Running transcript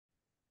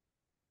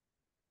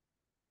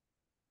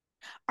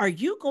Are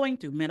you going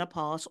through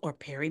menopause or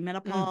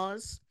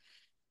perimenopause?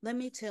 Let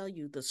me tell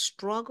you, the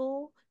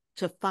struggle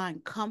to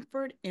find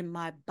comfort in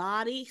my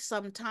body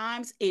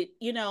sometimes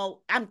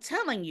I'm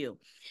telling you,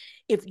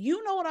 if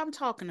you know what I'm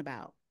talking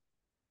about,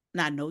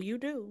 and I know you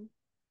do,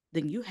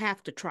 then you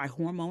have to try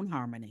Hormone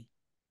Harmony.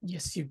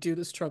 Yes, you do.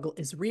 The struggle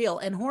is real.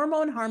 And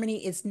Hormone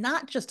Harmony is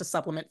not just a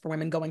supplement for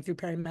women going through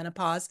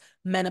perimenopause,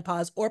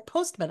 menopause, or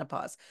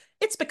postmenopause.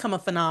 It's become a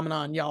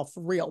phenomenon, y'all,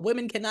 for real.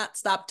 Women cannot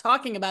stop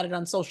talking about it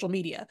on social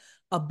media.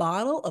 A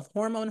bottle of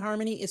Hormone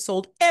Harmony is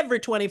sold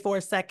every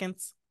 24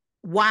 seconds.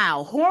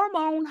 Wow,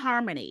 Hormone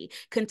Harmony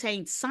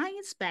contains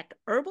science-backed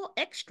herbal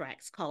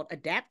extracts called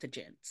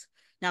adaptogens.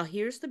 Now,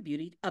 here's the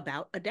beauty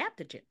about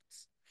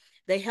adaptogens.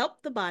 They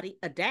help the body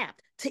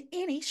adapt to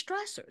any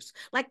stressors,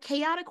 like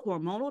chaotic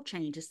hormonal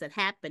changes that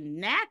happen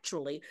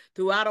naturally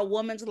throughout a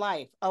woman's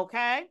life,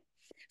 okay?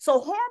 So,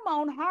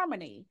 Hormone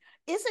Harmony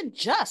isn't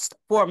just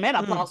for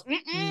menopause.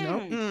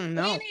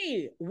 No.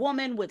 Any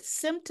woman with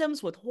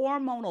symptoms with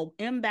hormonal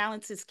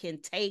imbalances can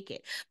take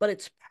it, but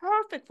it's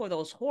perfect for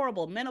those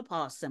horrible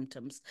menopause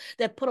symptoms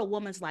that put a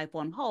woman's life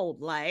on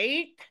hold,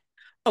 like.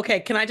 Okay,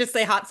 can I just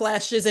say hot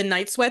flashes and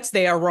night sweats?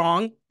 They are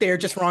wrong. They're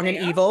just Yes, wrong and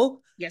they are.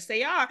 evil. Yes,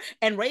 they are.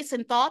 And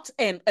racing thoughts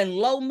and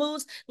low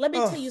moods. Let me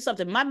tell Oh, you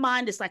something. My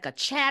mind is like a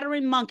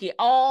chattering monkey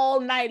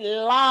all night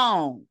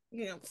long.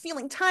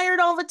 feeling tired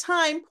all the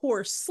time,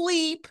 poor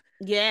sleep.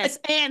 Yes,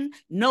 and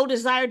no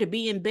desire to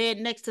be in bed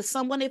next to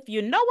someone, if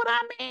you know what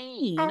I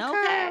mean. Okay,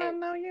 I Okay.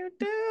 know you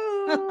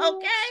do.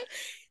 Okay.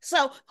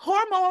 So,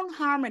 Hormone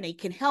Harmony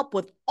can help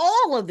with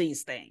all of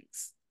these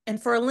things.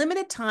 And for a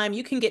limited time,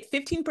 you can get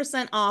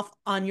 15% off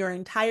on your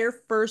entire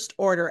first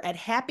order at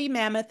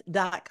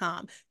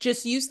happymammoth.com.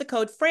 Just use the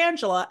code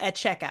Frangela at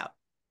checkout.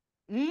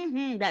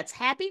 That's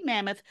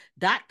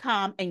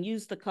happymammoth.com and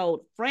use the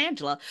code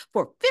Frangela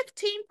for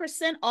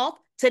 15% off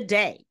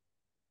today.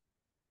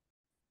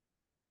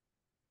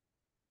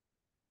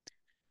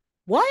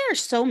 Why are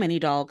so many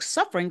dogs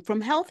suffering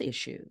from health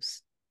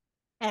issues?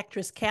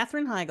 Actress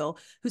Katherine Heigl,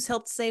 who's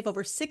helped save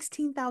over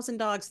 16,000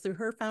 dogs through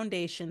her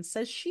foundation,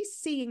 says she's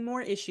seeing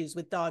more issues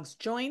with dogs'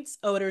 joints,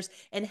 odors,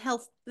 and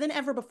health than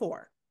ever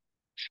before.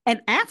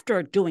 And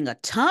after doing a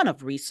ton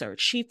of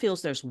research, she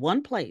feels there's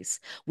one place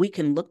we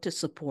can look to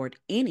support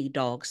any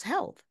dog's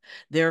health: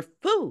 their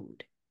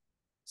food.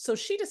 So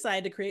she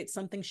decided to create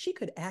something she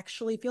could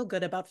actually feel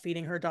good about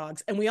feeding her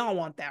dogs. And we all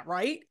want that,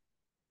 right?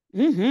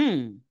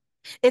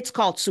 It's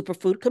called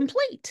Superfood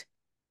Complete.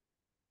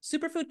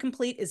 Superfood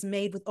Complete is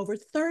made with over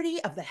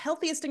 30 of the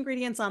healthiest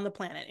ingredients on the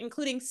planet,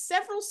 including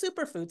several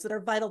superfoods that are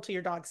vital to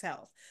your dog's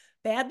health.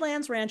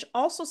 Badlands Ranch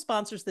also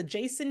sponsors the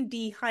Jason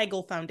D.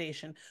 Heigl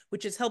Foundation,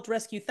 which has helped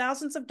rescue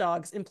thousands of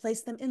dogs and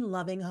place them in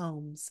loving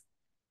homes.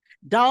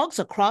 Dogs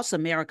across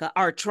America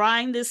are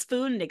trying this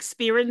food and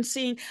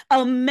experiencing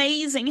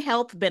amazing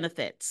health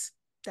benefits.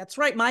 That's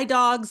right. My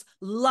dogs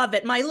love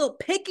it. My little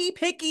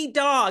picky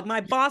dog,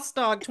 my boss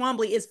dog,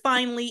 Twombly, is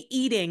finally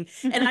eating.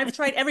 And I've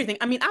tried everything.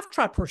 I mean, I've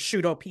tried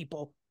prosciutto,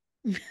 people.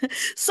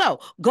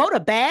 So go to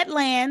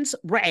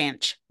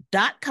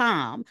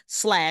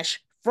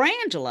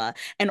badlandsranch.com/Frangela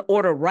and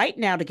order right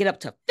now to get up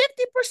to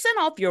 50%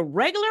 off your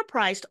regular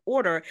priced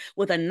order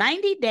with a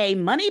 90-day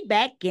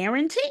money-back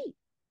guarantee.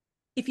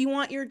 If you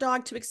want your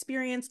dog to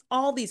experience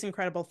all these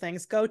incredible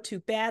things, go to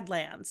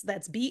Badlands.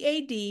 That's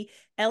BADLANDS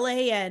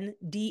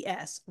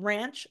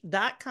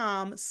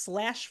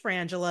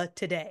ranch.com/Frangela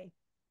today.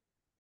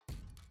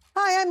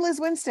 Hi, I'm Liz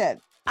Winstead.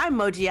 I'm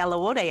Moji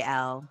Alawode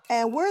Al.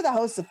 And we're the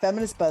hosts of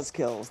Feminist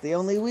Buzzkills, the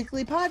only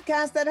weekly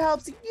podcast that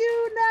helps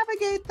you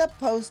navigate the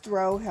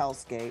post-Roe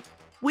hellscape.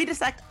 We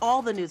dissect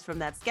all the news from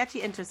that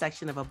sketchy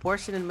intersection of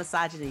abortion and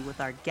misogyny with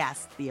our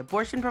guests, the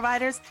abortion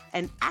providers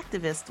and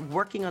activists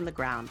working on the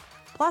ground.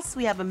 Plus,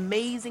 we have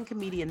amazing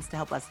comedians to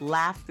help us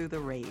laugh through the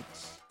rage.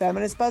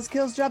 Feminist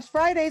Buzzkills drops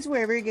Fridays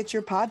wherever you get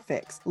your pod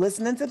fix.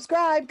 Listen and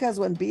subscribe, because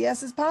when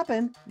BS is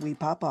popping, we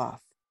pop off.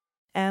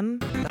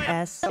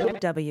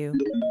 MSW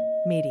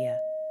Media.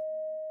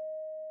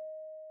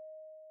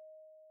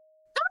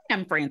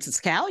 I'm Frances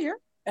Callier.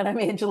 And I'm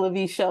Angela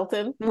V.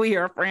 Shelton. We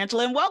are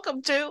Frangela, and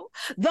welcome to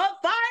The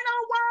Final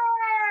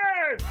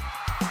Word!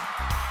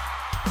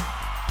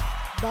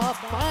 The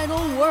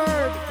Final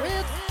Word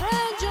with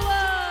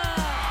Frangela!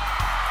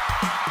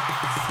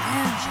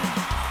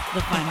 The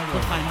final word.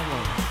 The final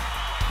word.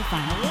 The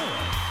final word.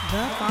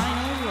 The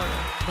final word.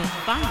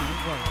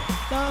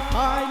 The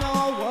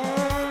final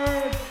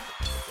word.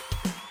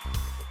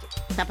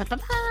 The final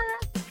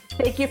word.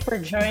 Thank you for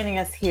joining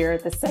us here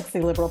at the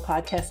Sexy Liberal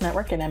Podcast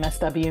Network and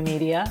MSW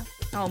Media.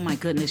 Oh my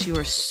goodness, you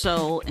are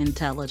so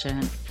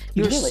intelligent.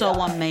 You're really so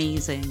are.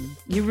 amazing.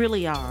 You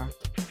really are.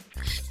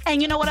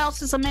 And you know what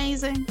else is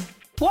amazing?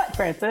 What,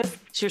 Frances?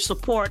 It's your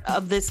support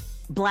of this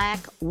Black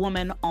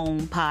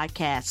woman-owned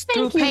podcast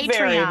Thank through you Patreon.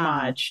 very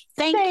much.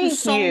 Thank you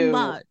so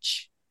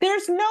much.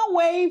 There's no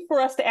way for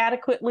us to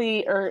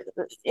adequately or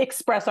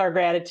express our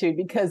gratitude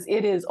because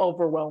it is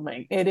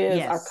overwhelming. It is,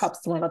 Yes. our cups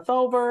runneth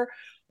over.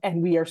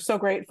 And we are so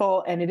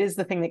grateful. And it is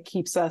the thing that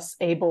keeps us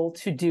able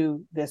to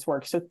do this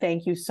work. So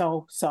thank you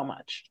so, so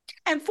much.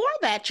 And for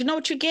that, you know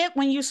what you get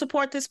when you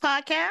support this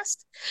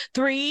podcast?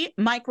 3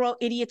 micro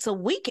idiots a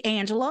week,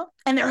 Angela.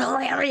 And they're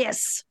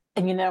hilarious.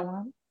 And you know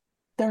what?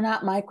 They're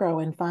not micro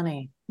and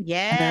funny.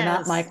 Yes. And they're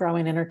not micro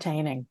and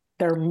entertaining.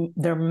 They're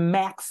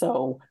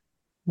maxo,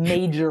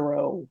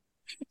 majoro.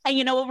 And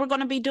you know what we're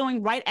going to be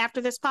doing right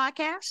after this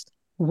podcast?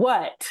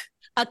 What?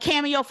 A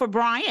cameo for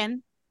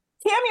Brian.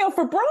 Cameo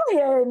for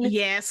Brian.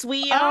 Yes,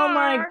 we are. Oh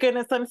my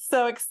goodness, I'm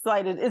so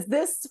excited. Is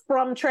this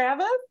from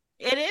Travis?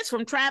 It is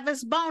from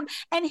Travis Bone.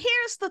 And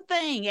here's the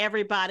thing,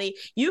 everybody.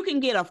 You can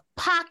get a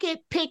pocket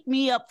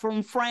pick-me-up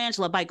from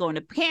Frangela by going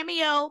to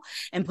Cameo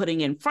and putting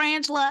in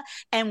Frangela,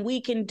 and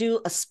we can do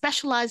a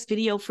specialized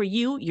video for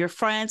you, your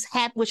friends,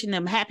 wishing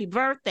them happy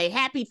birthday,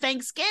 happy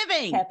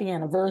Thanksgiving. Happy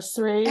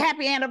anniversary.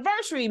 Happy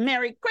anniversary,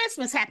 Merry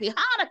Christmas, happy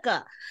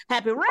Hanukkah,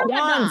 happy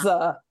Ramadan.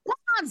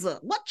 Kwanzaa.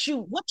 What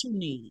you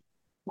need.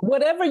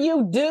 Whatever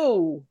you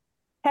do.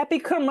 Happy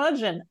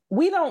curmudgeon.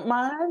 We don't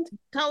mind.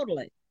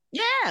 Totally.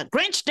 Yeah,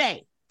 Grinch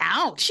Day.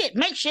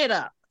 Make shit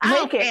up.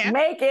 Make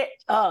it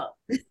up.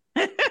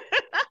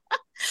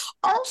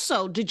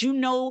 Also, did you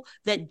know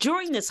that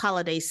during this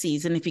holiday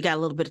season, if you got a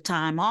little bit of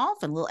time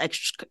off and a little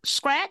extra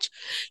scratch,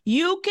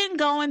 you can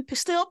go and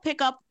still pick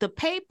up the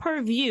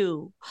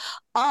pay-per-view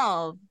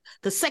of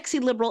the Sexy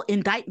Liberal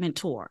Indictment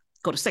Tour.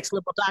 Go to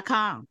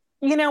sexyliberal.com.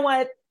 You know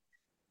what?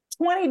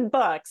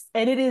 $20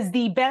 and it is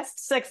the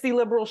best Sexy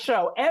Liberal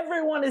show.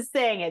 Everyone is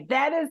saying it.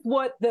 That is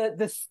what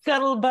the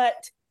scuttlebutt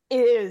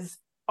is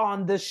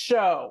on the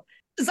show.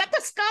 Is that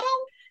the scuttle?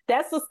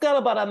 That's the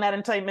scuttlebutt on that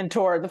indictment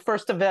tour, the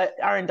first of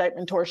our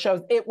indictment tour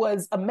shows. It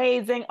was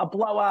amazing, a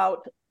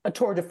blowout, a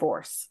tour de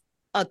force.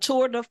 A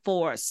tour de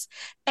force.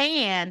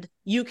 And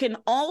you can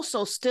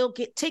also still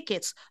get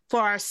tickets for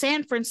our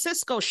San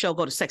Francisco show.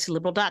 Go to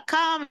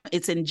sexyliberal.com.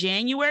 It's in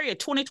January of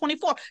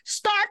 2024.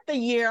 Start the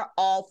year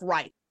off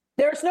right.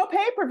 There's no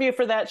pay-per-view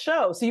for that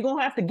show, so you're going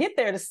to have to get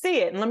there to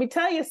see it. And let me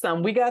tell you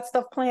something, we got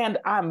stuff planned.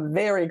 I'm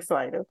very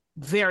excited.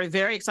 Very,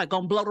 very excited.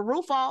 Going to blow the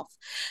roof off.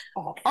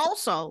 Oh.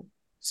 Also,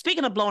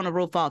 speaking of blowing the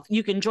roof off,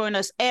 you can join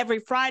us every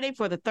Friday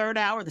for the 3rd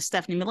hour of the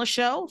Stephanie Miller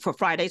Show for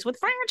Fridays with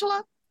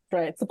Frangela.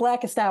 Right. It's the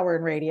blackest hour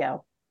in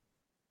radio.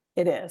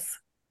 It is.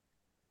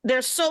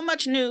 There's so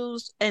much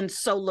news and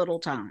so little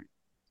time.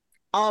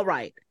 All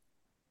right.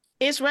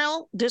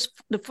 Israel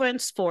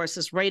Defense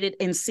Forces raided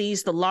and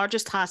seized the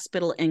largest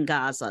hospital in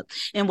Gaza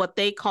in what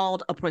they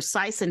called a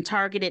precise and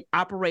targeted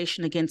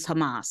operation against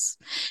Hamas.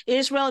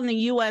 Israel and the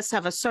U.S.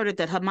 have asserted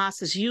that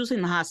Hamas is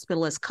using the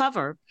hospital as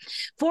cover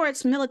for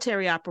its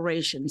military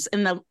operations,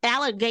 and the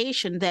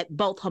allegation that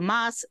both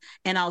Hamas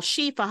and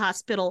Al-Shifa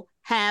Hospital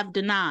have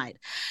denied.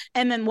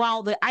 And then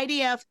while the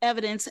IDF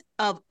evidence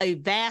of a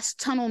vast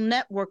tunnel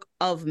network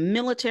of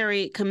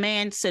military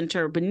command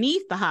center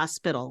beneath the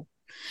hospital.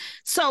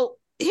 So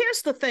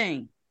here's the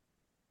thing.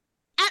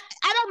 I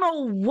don't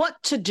know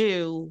what to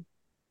do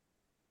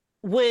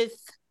with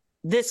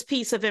this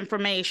piece of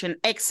information,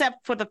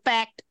 except for the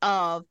fact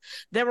of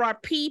there are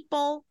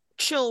people,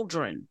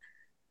 children,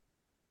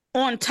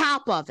 on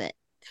top of it.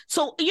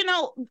 So,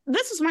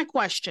 this is my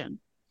question.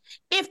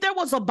 If there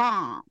was a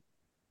bomb,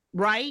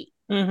 right?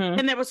 Mm-hmm.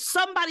 And there was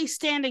somebody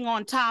standing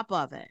on top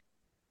of it,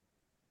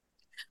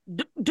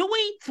 do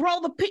we throw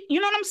you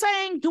know what I'm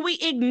saying? Do we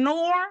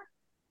ignore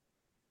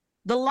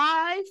the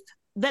life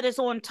that is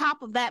on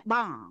top of that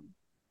bomb?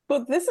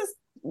 But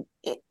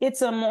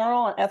it's a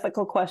moral and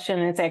ethical question,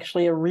 and it's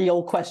actually a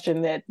real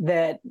question that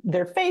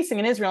they're facing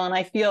in Israel. And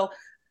I feel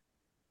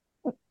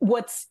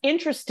what's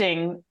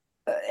interesting,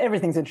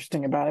 everything's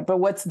interesting about it, but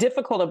what's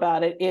difficult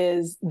about it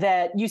is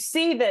that you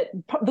see that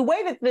the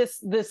way that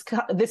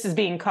this is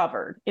being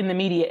covered in the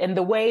media, and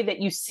the way that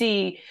you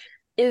see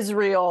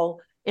Israel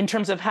in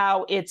terms of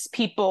how its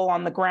people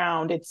on the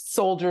ground, its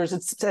soldiers,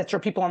 et cetera,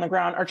 people on the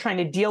ground are trying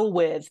to deal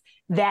with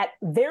that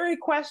very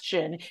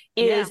question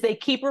is they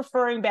keep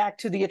referring back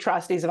to the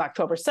atrocities of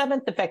October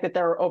 7th, the fact that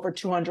there are over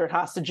 200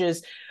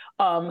 hostages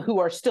who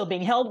are still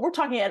being held. We're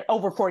talking at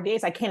over 4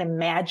 days. I can't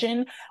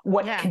imagine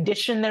what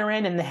condition they're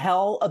in, and the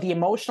hell of the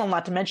emotional,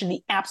 not to mention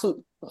the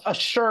absolute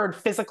assured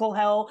physical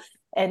hell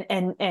and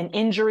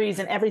injuries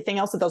and everything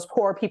else that those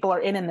poor people are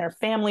in and their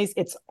families.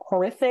 It's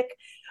horrific.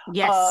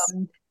 Yes.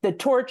 The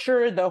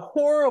torture, the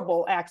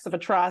horrible acts of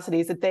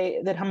atrocities that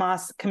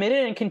Hamas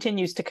committed and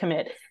continues to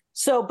commit.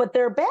 So, but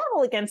their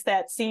battle against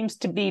that seems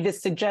to be this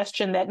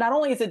suggestion that not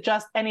only is it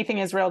just anything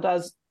Israel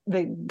does,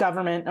 the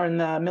government or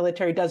the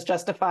military does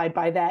justified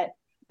by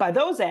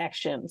those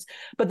actions,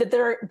 but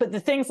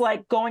the things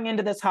like going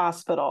into this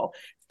hospital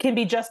can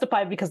be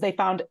justified because they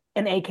found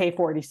an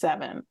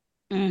AK-47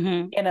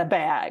 in a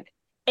bag.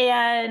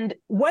 And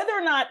whether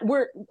or not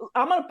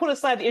I'm going to put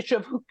aside the issue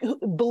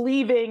of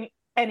believing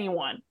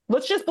anyone.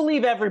 Let's just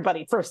believe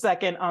everybody for a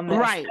second on this.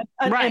 Right.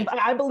 And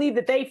I believe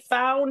that they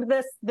found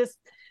this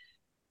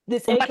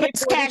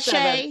AK-47.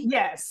 Cache.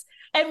 Yes.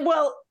 And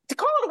well, to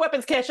call it a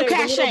weapons cache is a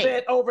little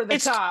bit over the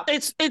top.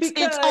 It's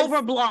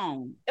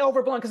overblown.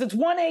 Overblown because it's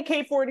one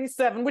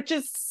AK-47, which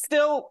is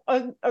still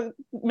a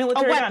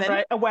military gun,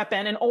 right? A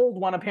weapon, an old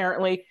one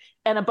apparently,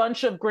 and a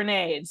bunch of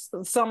grenades.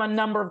 A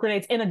number of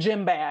grenades in a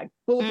gym bag.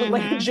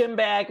 Like a gym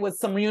bag with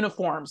some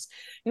uniforms.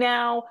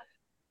 Now,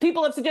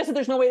 people have suggested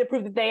there's no way to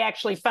prove that they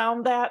actually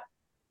found that.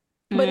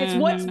 But it's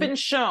what's been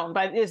shown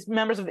by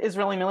members of the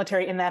Israeli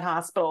military in that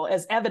hospital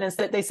as evidence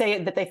that they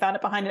say that they found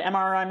it behind an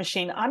MRI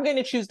machine. I'm going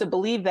to choose to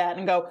believe that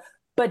and go,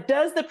 but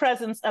does the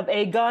presence of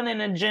a gun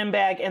in a gym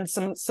bag and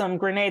some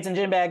grenades in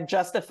gym bag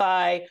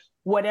justify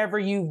whatever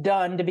you've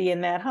done to be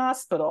in that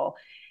hospital?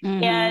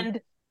 And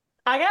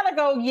I got to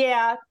go,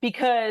 yeah,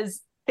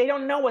 because they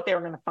don't know what they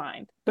were going to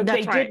find, but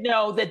they did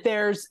know that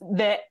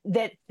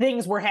that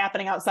things were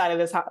happening outside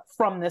of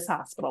from this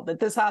hospital, that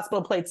this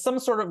hospital played some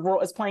sort of role,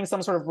 is playing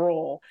some sort of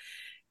role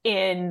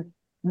in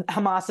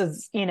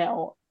Hamas's,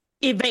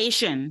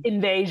 invasion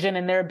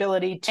and their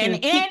ability to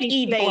keep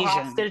these people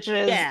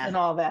hostages and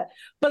all that.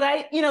 But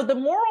the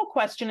moral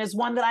question is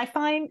one that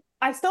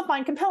I still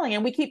find compelling,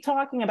 and we keep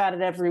talking about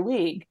it every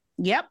week.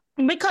 Yep,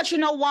 because you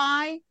know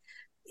why?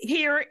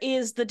 Here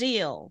is the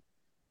deal.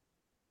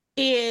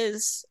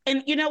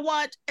 And you know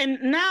what? And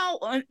now,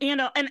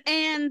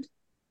 and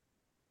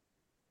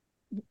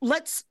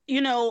let's,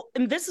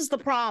 and this is the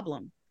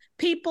problem.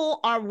 People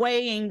are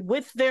weighing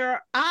with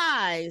their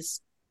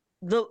eyes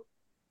the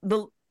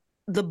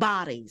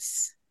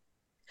bodies.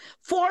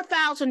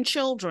 4,000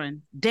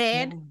 children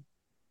dead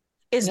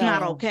is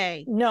not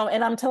okay. No,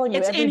 and I'm telling you,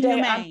 it's every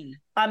inhumane. day,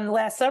 on the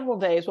last several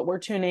days, what we're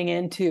tuning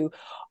into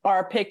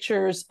are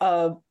pictures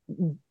of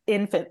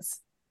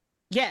infants.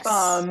 Yes.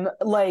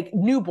 Like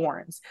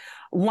newborns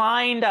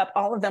lined up,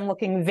 all of them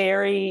looking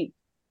very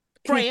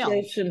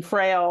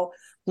frail,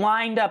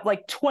 lined up,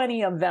 like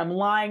 20 of them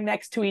lying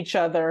next to each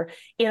other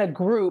in a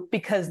group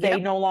because they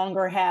no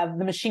longer have,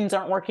 the machines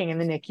aren't working in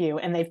the NICU,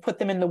 and they've put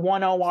them in the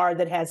one OR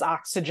that has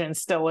oxygen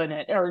still in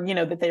it, or,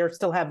 that they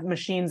still have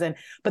machines in,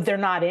 but they're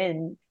not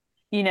in,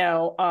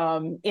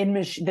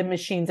 the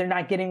machines. They're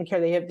not getting the care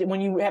they have. When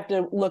you have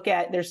to look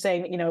at, they're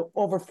saying,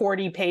 over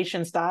 40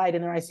 patients died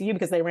in their ICU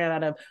because they ran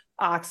out of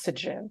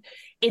oxygen.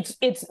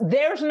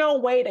 There's no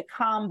way to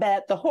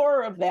combat the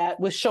horror of that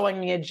with showing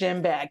me a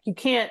gym bag. You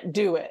can't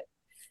do it.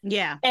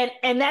 Yeah.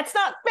 And that's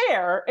not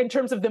fair in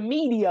terms of the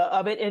media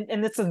of it.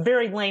 And it's a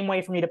very lame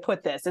way for me to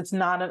put this. It's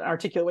not an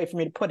articulate way for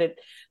me to put it.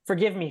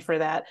 Forgive me for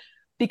that.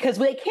 Because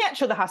they can't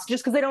show the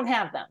hostages because they don't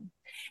have them.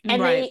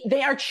 And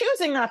they are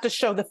choosing not to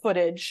show the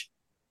footage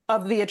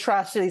of the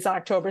atrocities on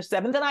October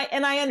 7th.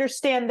 And I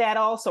understand that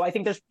also. I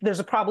think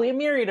there's probably a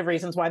myriad of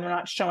reasons why they're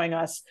not showing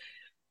us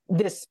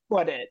this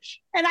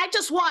footage. And I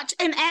just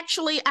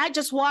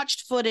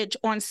watched footage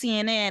on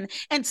CNN,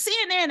 and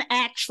CNN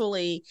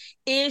actually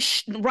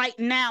is right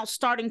now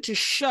starting to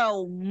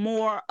show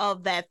more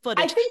of that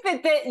footage. I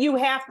think that you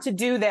have to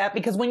do that,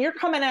 because when you're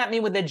coming at me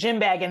with a gym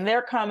bag and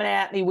they're coming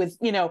at me with,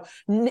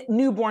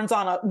 newborns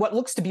on what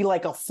looks to be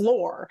like a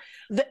floor.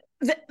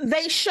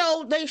 They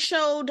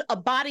showed a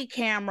body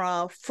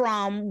camera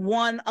from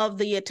one of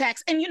the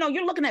attacks, and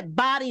you're looking at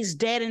bodies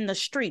dead in the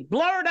street,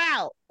 blurred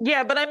out.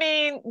 Yeah, but I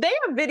mean, they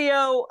have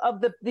video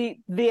of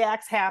the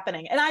acts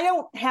happening, and I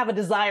don't have a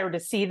desire to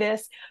see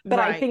this, but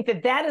I think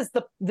that is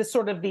the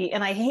sort of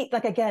and I hate,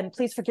 again,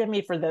 please forgive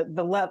me for the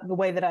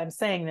way that I'm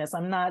saying this.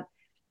 I'm not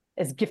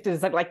as gifted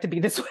as I'd like to be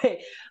this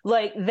way,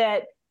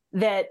 that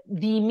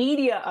the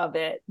media of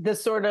it, the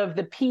sort of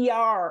the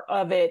PR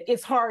of it,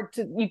 is hard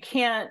to, you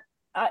can't.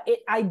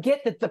 I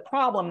get that the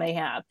problem they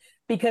have,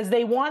 because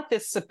they want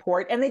this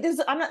support, and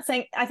I'm not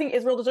saying, I think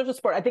Israel deserves the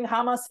support. I think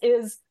Hamas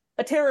is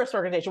a terrorist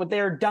organization. What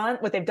they've done,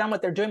 what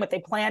they're doing, what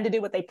they plan to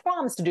do, what they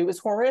promise to do is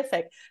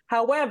horrific.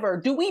 However,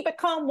 do we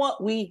become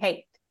what we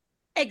hate?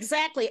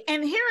 Exactly.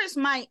 And here is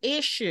my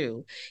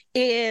issue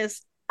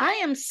is I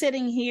am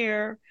sitting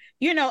here,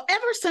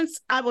 ever since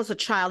I was a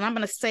child, and I'm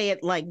going to say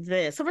it like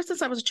this, ever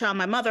since I was a child,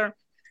 my mother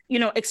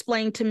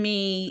explained to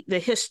me the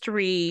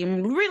history.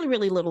 I'm really,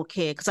 really little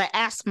kid, because I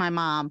asked my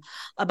mom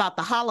about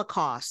the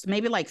Holocaust,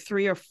 maybe like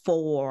 3 or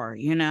 4,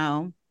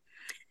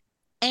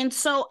 And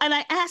so,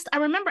 I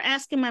remember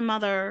asking my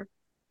mother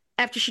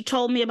after she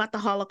told me about the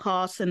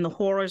Holocaust and the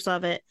horrors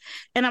of it.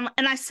 And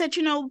I said,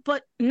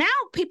 but now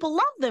people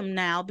love them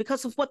now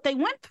because of what they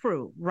went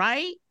through,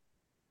 right?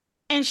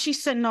 And she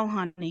said, no,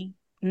 honey,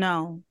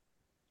 no,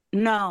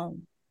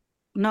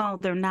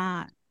 they're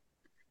not.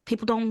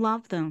 People don't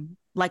love them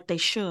like they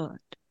should,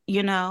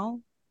 Can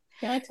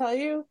I tell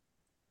you?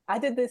 I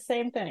did the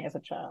same thing as a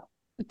child.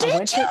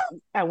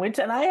 I went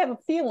to, and I have a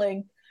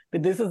feeling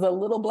that this is a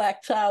little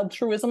Black child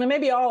truism, and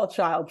maybe all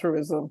child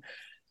truism.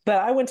 But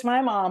I went to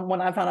my mom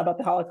when I found out about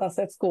the Holocaust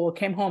at school,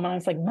 came home, and I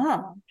was like,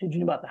 Mom, did you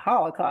know about the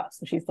Holocaust?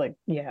 And she's like,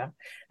 yeah.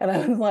 And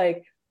I was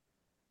like,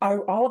 are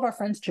all of our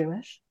friends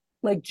Jewish?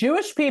 Like,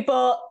 Jewish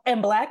people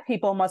and Black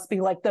people must be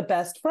like the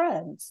best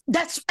friends.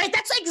 That's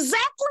exactly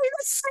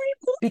the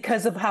same.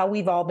 Because of how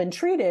we've all been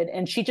treated.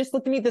 And she just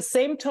looked at me the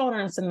same tone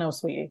and said, no,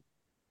 sweetie,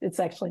 it's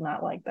actually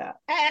not like that.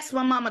 I asked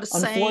my mama the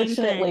same thing.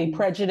 Unfortunately,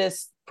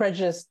 prejudice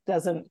prejudice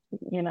doesn't,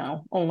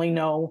 only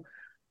know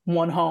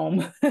one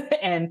home.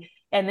 and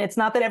it's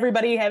not that we're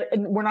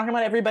not talking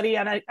about everybody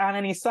on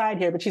any side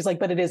here, but she's like,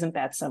 but it isn't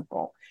that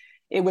simple.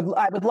 I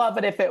would love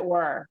it if it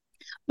were.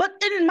 But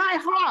in my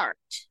heart,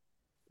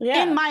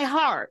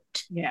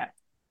 yeah,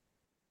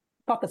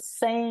 thought the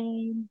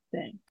same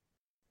thing.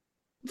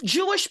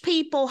 Jewish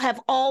people have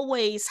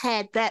always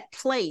had that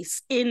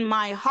place in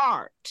my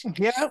heart.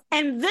 Yeah.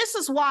 And this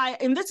is why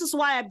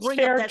I bring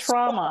shared up that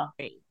trauma.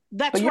 Story.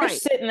 That's but you're right.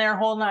 sitting there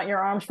holding out your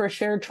arms for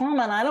shared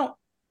trauma, and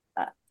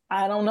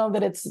I don't know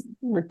that it's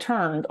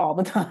returned all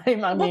the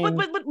time. I mean,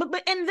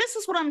 but and this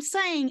is what I'm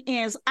saying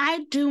is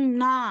I do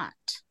not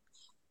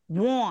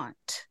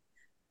want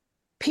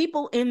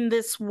people in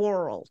this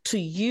world to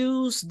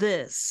use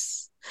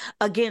this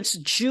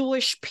against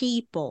Jewish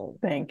people.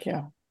 Thank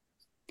you.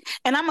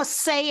 And I'm going to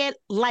say it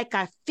like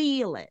I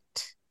feel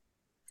it.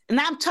 And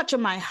I'm touching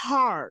my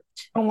heart.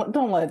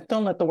 Don't let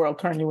the world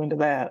turn you into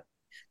that.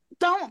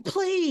 Don't,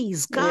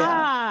 please,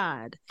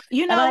 God.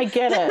 Yeah. And I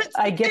get it.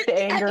 I get the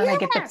anger and I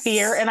get the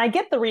fear. And I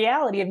get the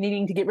reality of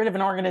needing to get rid of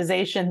an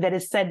organization that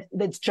has said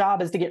its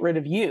job is to get rid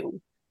of you.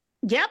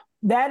 Yep.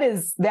 That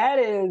is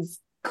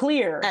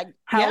clear.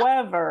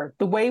 However,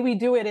 the way we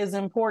do it is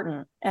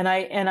important. And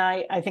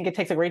I think it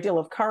takes a great deal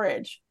of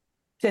courage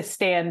to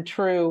stand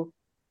true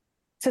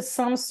to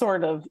some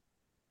sort of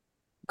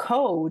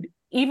code,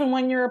 even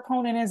when your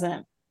opponent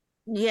isn't.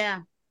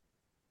 Yeah.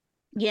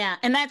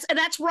 And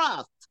that's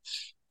rough.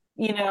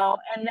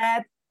 And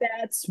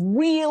that's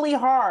really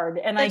hard.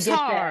 And it's I get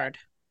hard.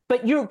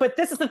 That. But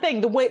this is the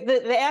thing, the way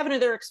the avenue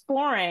they're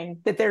exploring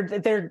that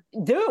they're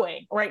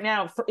doing right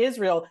now for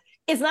Israel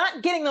is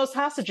not getting those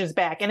hostages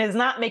back and is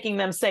not making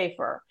them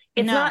safer.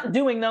 It's not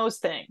doing those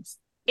things.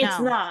 It's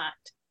not.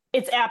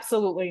 It's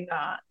absolutely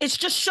not. It's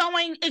just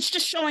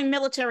showing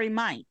military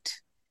might.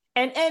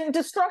 And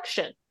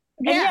destruction.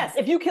 Yeah. And yes,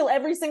 if you kill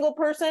every single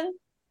person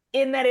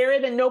in that area,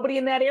 then nobody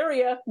in that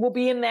area will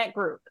be in that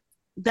group.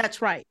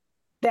 That's right.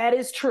 That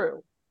is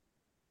true.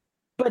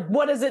 But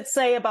what does it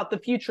say about the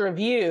future of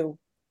you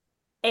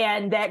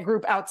and that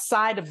group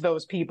outside of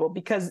those people?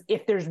 Because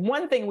if there's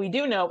one thing we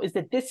do know is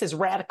that this is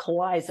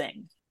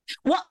radicalizing.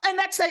 Well, and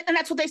that's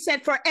what they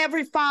said. For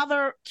every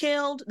father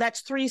killed,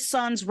 that's 3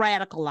 sons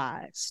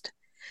radicalized.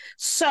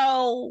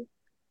 So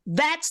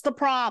that's the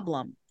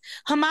problem.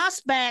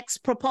 Hamas backs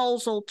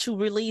proposal to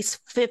release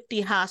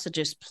 50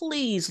 hostages.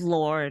 Please,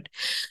 Lord.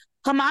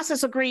 Hamas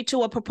has agreed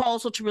to a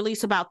proposal to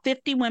release about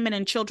 50 women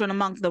and children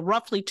among the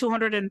roughly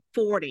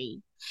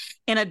 240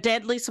 in a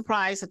deadly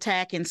surprise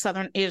attack in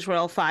southern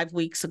Israel 5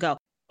 weeks ago.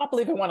 I'll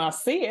believe it when I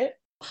see it.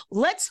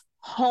 Let's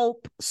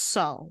hope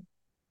so.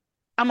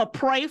 I'm going to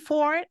pray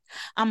for it.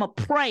 I'm going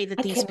to pray that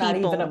these people... I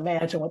cannot even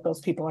imagine what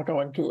those people are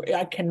going through.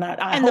 I cannot.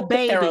 And the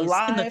babies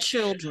and the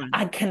children.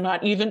 I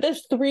cannot even.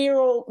 There's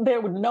 3-year-old there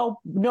with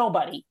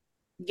nobody.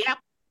 Yep.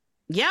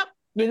 I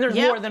mean, there's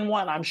more than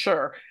one, I'm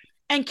sure.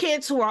 And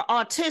kids who are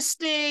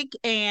autistic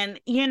and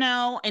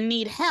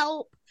need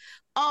help.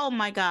 Oh,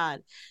 my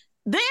God.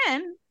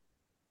 Then...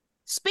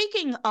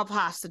 Speaking of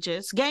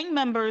hostages, gang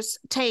members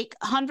take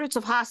hundreds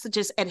of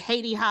hostages at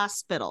Haiti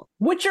hospital.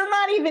 Which you're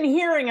not even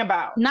hearing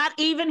about.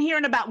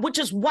 Which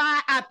is why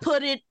I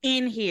put it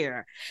in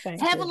here.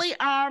 Heavily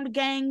armed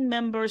gang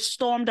members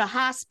stormed a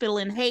hospital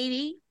in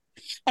Haiti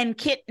and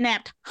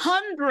kidnapped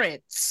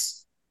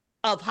hundreds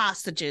of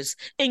hostages,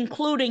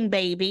 including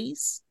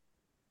babies.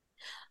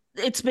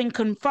 It's been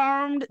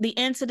confirmed, the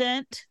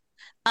incident,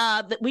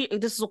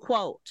 this is a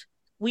quote.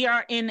 "We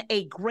are in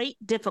a great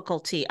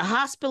difficulty. A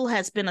hospital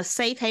has been a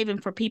safe haven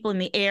for people in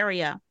the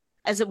area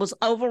as it was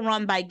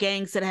overrun by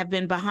gangs that have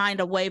been behind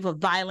a wave of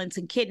violence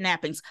and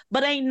kidnappings.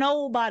 But ain't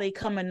nobody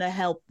coming to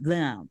help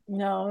them."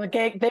 No,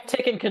 they've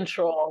taken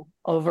control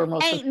over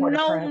most of Port-au-Prince.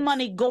 Ain't no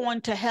money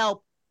going to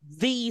help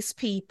these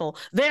people.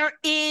 There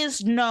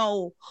is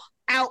no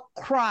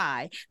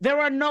outcry. There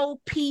are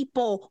no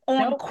people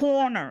on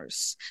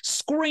corners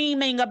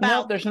screaming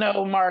about... No, there's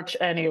no march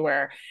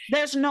anywhere.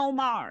 There's no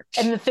march.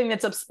 And the thing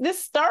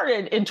this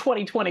started in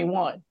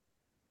 2021.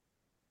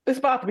 It's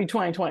about to be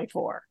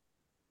 2024.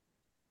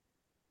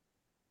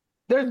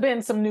 There's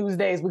been some news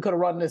days we could have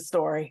run this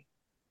story.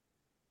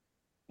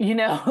 It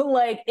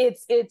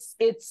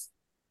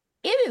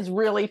is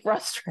really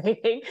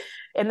frustrating.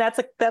 And that's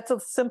a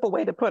simple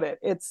way to put it.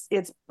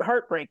 It's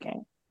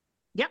heartbreaking.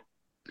 Yep.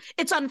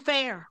 It's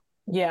unfair.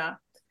 Yeah.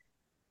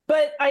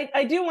 But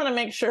I do want to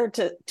make sure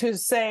to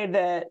say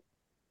that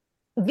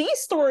these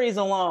stories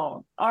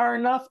alone are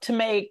enough to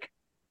make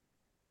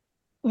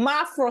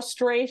my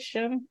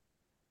frustration,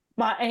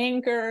 my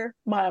anger,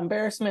 my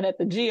embarrassment at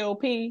the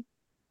GOP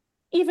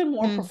even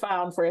more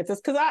profound, Frances,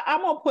 because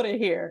I'm going to put it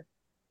here.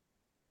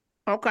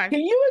 Okay. Can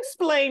you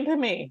explain to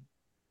me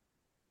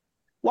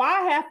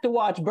why I have to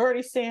watch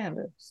Bernie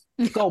Sanders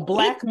go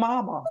Black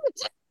Mama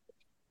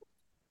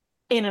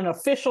in an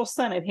official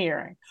Senate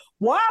hearing?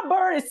 Why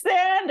Bernie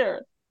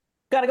Sanders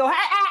got to go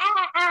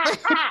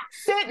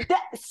Sit your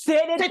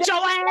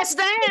ass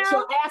down. Get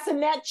your ass in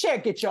that chair.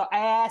 Get your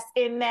ass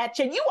in that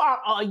chair. You are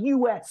a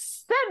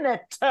U.S.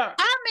 senator.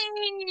 I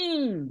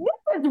mean,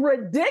 this is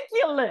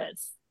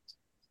ridiculous.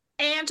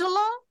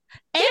 Angela.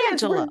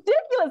 It's ridiculous.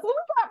 We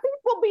got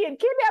people being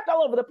kidnapped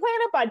all over the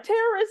planet by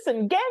terrorists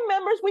and gang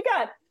members. We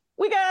got,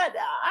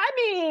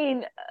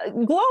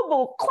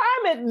 global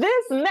climate,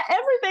 this and that,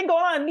 everything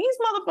going on. These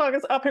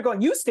motherfuckers up here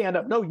going, you stand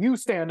up. No, you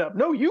stand up.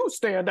 No, you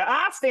stand up.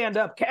 I stand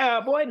up,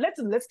 cowboy.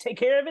 Let's take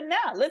care of it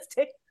now.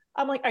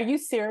 I'm like, are you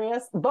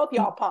serious? Both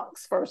y'all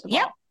punks, first of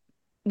all.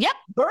 Yep.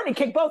 Bernie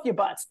kicked both your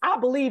butts. I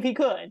believe he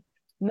could.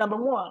 Number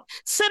one.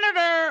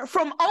 Senator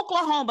from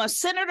Oklahoma,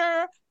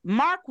 Senator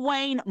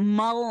Markwayne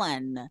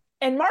Mullin.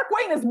 And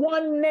Markwayne is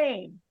one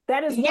name.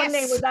 That is one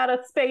name without a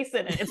space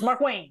in it. It's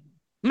Markwayne.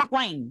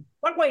 Markwayne.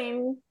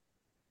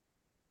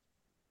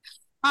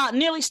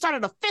 Nearly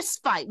started a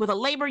fist fight with a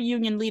labor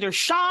union leader,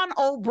 Sean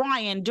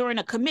O'Brien, during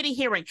a committee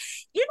hearing.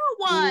 You know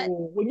what?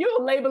 Ooh, when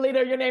you're a labor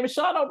leader, your name is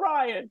Sean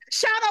O'Brien.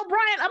 Sean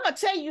O'Brien, I'm going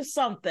to tell you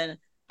something.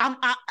 I'm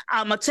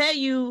going to tell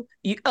you,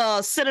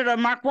 Senator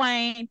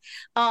Markwayne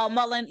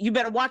Mullin, you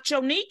better watch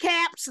your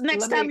kneecaps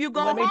next time you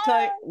go home.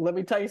 Let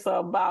me tell you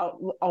something about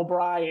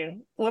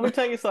O'Brien. Let me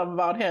tell you something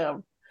about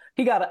him.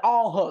 He got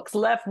all hooks,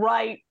 left,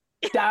 right,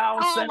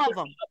 down, center.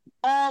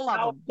 All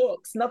of them.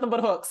 Hooks, nothing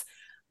but hooks.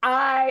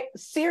 But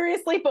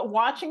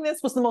watching this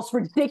was the most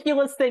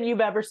ridiculous thing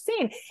you've ever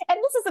seen. And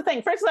this is the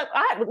thing. First,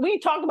 we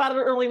talked about it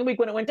early in the week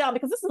when it went down,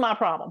 because this is my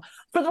problem.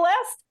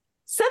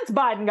 Since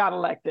Biden got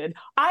elected,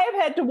 I have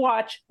had to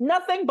watch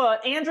nothing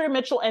but Andrea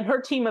Mitchell and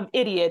her team of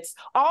idiots.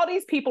 All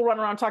these people run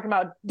around talking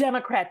about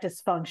Democrat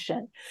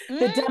dysfunction.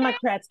 The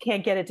Democrats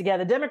can't get it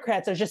together.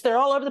 Democrats are they're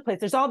all over the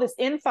place. There's all this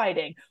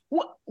infighting.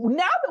 Now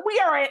that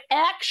we are at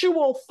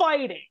actual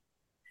fighting,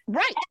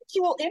 right?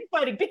 Actual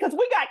infighting, because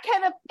we got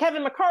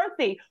Kevin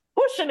McCarthy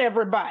pushing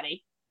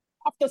everybody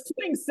off the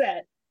swing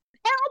set,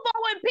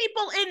 elbowing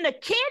people in the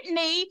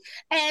kidney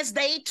as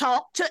they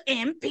talk to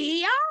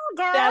NPR,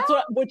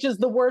 girl. Which is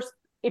the worst.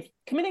 If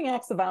committing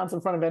acts of violence in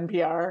front of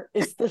NPR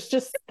it's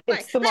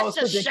the most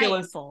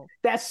ridiculous. Shameful.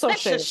 That's so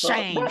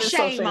shameful. Just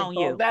shame. Shame on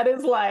you. That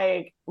is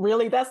like,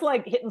 really, that's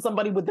like hitting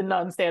somebody with the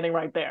nun standing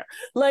right there.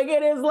 Like,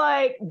 it is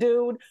like,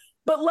 dude.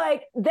 But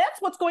like, that's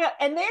what's going on.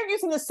 And they're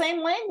using the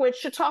same language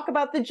to talk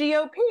about the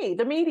GOP,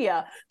 the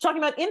media, talking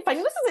about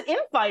infighting. This isn't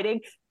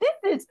infighting.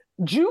 This is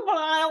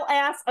juvenile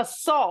ass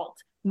assault.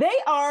 They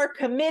are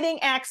committing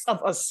acts of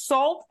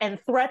assault and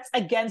threats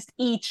against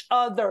each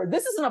other.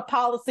 This isn't a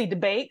policy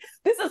debate.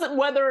 This isn't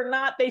whether or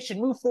not they should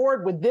move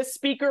forward with this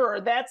speaker or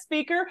that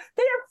speaker.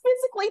 They are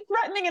physically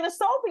threatening and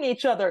assaulting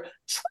each other.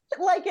 Treat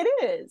it like it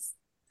is.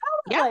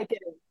 Tell it like it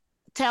is.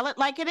 Tell it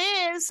like it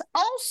is.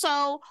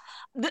 Also,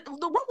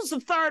 what was the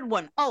third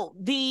one? Oh,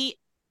 they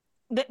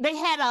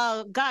had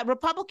a guy,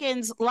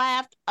 Republicans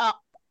laughed off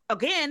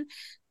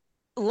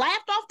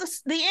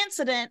the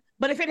incident,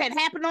 but if it had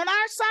happened on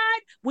our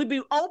side, we'd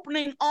be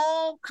opening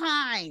all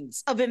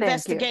kinds of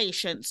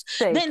investigations.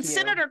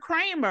 Senator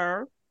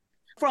Kramer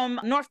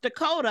from North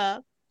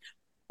Dakota,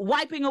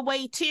 wiping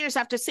away tears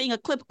after seeing a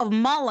clip of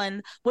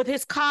Mullin with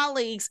his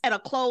colleagues at a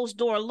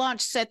closed-door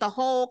lunch, said the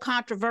whole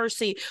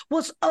controversy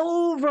was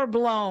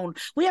overblown.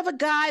 We have a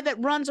guy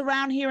that runs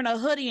around here in a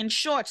hoodie and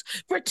shorts,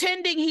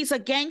 pretending he's a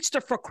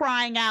gangster, for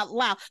crying out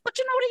loud. But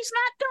you know what he's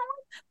not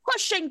doing?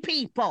 Pushing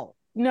people.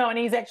 No, and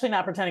he's actually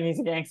not pretending he's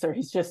a gangster.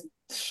 He's just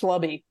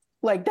schlubby.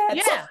 Like,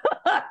 that's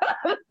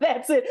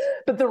that's it.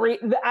 But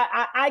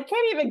I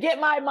can't even get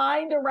my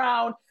mind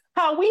around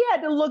how we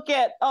had to look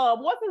at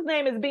what's his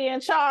name is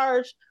being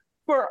charged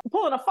for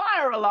pulling a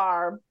fire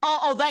alarm.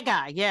 Oh, that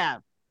guy, yeah.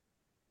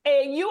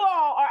 And you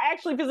all are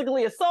actually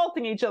physically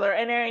assaulting each other,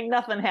 and there ain't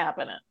nothing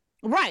happening.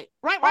 Right.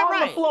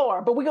 On the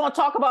floor. But we're gonna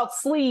talk about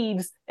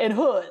sleeves and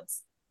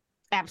hoods.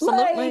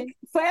 Absolutely.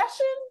 Like,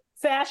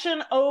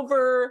 fashion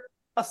over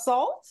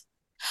assault.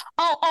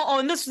 Oh,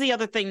 and this is the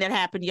other thing that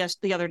happened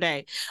the other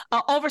day.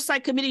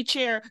 Oversight Committee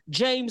Chair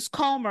James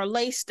Comer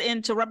laced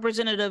into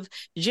Representative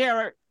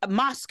Jared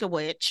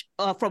Moskowitz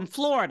from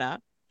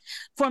Florida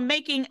for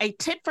making a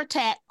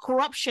tit-for-tat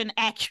corruption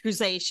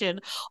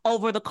accusation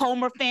over the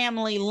Comer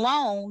family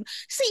loan.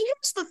 See,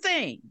 here's the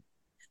thing.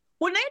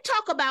 When they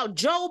talk about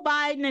Joe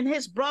Biden and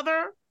his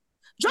brother,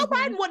 Joe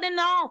Biden wasn't in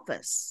the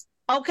office,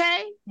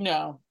 okay?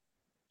 No.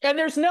 And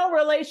there's no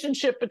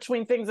relationship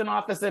between things in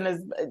office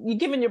and you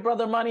giving your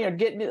brother money or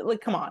getting it.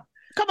 Like, come on.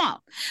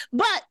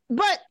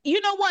 But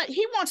you know what?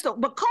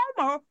 But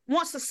Comer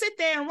wants to sit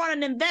there and run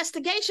an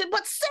investigation,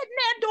 but sitting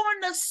there doing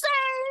the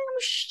same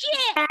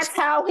shit. That's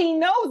how he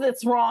knows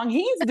it's wrong.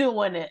 He's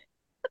doing it.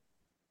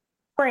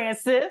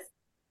 Francis.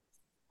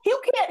 He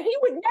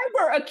would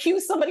never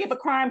accuse somebody of a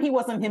crime he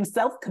wasn't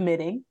himself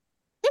committing.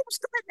 He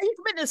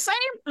committed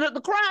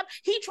the crime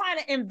he trying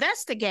to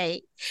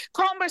investigate.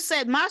 Comer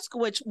said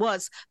Moskowitz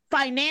was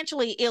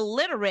financially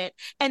illiterate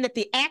and that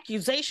the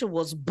accusation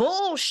was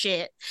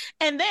bullshit.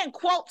 And then,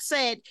 quote,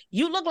 said,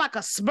 "You look like a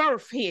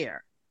Smurf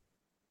here."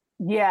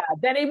 Yeah.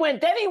 Then he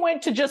went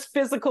to just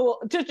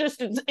physical, to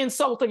just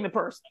insulting the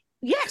person.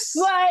 Yes.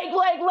 Like,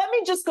 let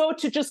me just go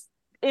to just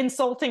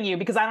insulting you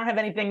because I don't have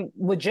anything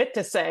legit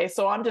to say.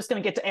 So I'm just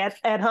going to get to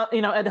ad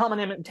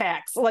hominem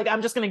attacks. Like,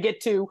 I'm just going to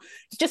get to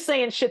just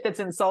saying shit that's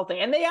insulting.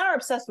 And they are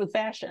obsessed with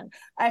fashion.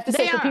 I have to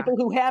say, for people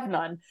who have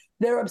none,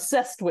 they're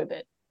obsessed with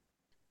it.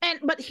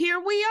 But here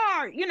we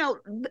are.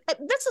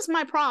 This is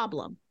my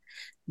problem.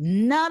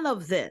 None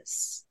of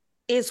this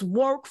is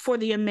work for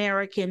the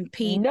American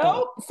people.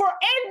 Nope, for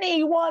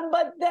anyone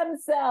but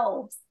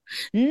themselves.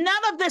 None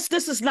of this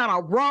is not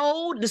a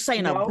road. This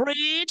ain't a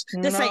bridge.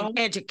 This ain't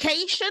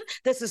education.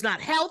 This is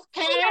not health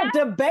care. We don't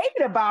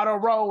debate about a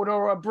road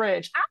or a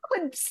bridge. I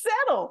would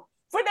settle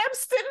for them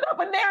sitting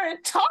up in there and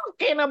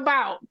talking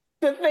about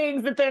the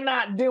things that they're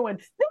not doing.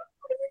 They're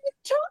not even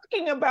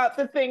talking about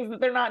the things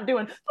that they're not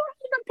doing.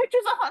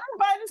 Pictures of Hunter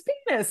Biden's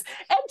penis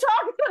and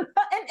talking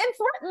and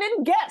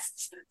threatening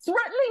guests,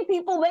 threatening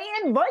people they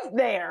invite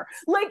there.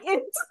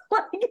 It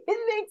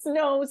makes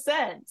no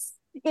sense.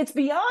 It's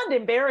beyond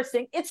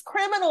embarrassing. It's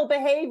criminal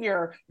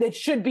behavior that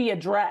should be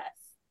addressed.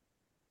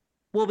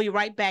 We'll be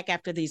right back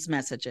after these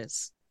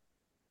messages.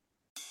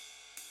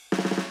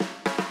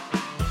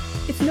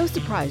 It's no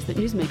surprise that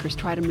newsmakers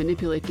try to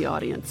manipulate the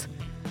audience.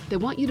 They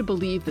want you to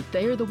believe that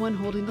they are the one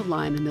holding the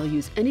line, and they'll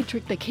use any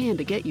trick they can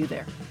to get you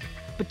there.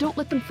 But don't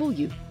let them fool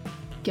you.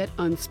 Get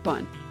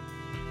unspun.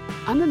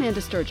 I'm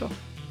Amanda Sturgill.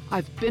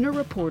 I've been a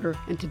reporter,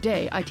 and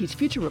today I teach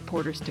future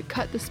reporters to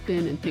cut the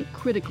spin and think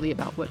critically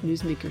about what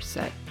newsmakers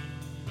say.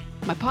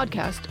 My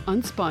podcast,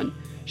 Unspun,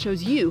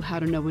 shows you how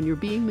to know when you're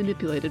being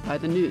manipulated by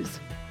the news.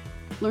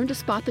 Learn to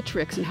spot the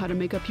tricks and how to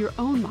make up your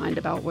own mind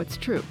about what's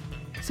true.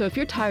 So if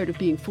you're tired of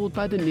being fooled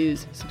by the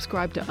news,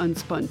 subscribe to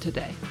Unspun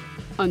today.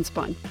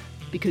 Unspun,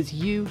 because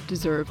you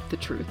deserve the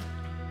truth.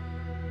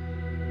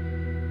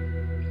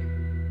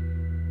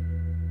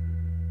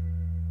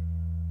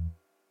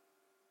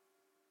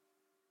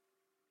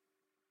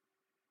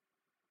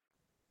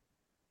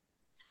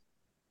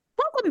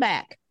 Welcome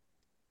back.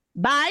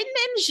 Biden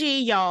and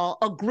Xi, y'all,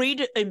 agree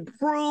to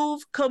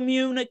improve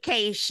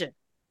communication.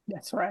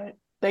 That's right.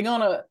 They're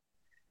gonna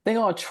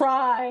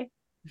try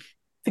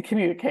to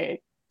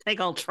communicate. They're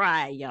gonna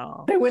try,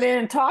 y'all. They went in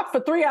and talked for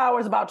 3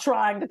 hours about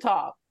trying to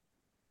talk.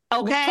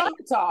 Okay. Trying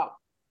to talk.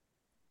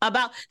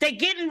 They're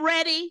getting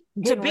ready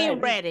to be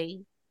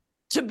ready.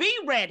 To be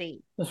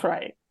ready. That's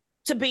right.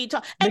 To be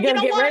talk. They're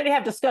gonna get ready to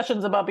have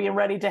discussions about being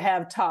ready to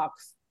have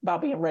talks,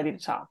 about being ready to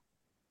talk.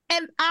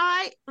 And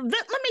let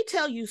me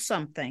tell you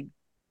something.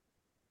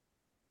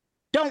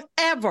 Don't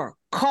ever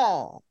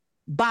call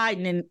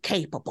Biden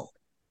incapable.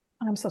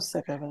 I'm so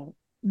sick of it.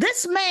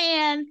 This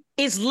man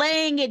is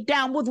laying it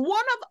down with one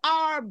of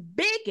our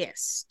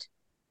biggest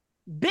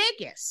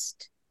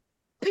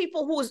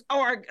people who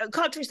are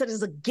countries that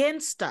is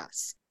against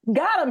us.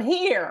 Got him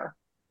here.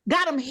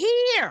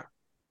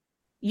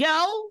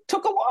 Yo.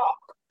 Took a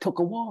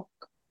walk.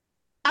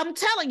 I'm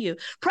telling you,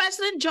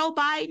 President Joe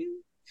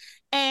Biden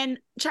and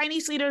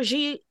Chinese leader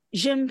Xi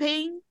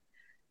Jinping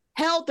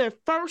held their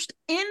first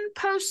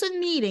in-person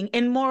meeting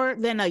in more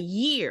than a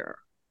year,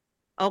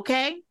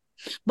 okay?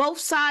 Both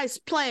sides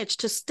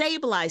pledged to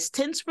stabilize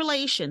tense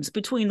relations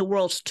between the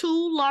world's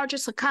two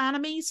largest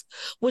economies,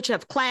 which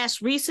have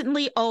clashed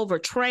recently over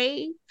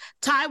trade,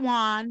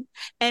 Taiwan,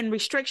 and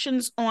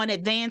restrictions on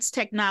advanced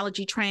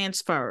technology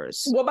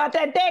transfers. What about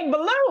that dang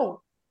balloon?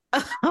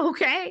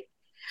 Okay.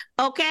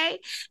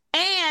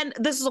 And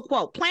this is a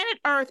quote: planet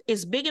Earth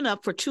is big enough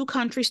for two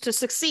countries to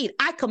succeed.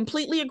 I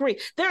completely agree.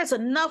 There's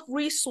enough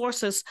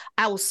resources.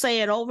 I will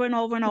say it over and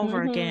over and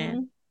over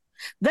again.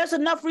 There's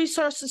enough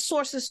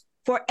sources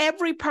for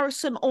every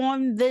person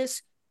on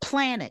this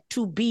planet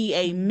to be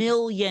a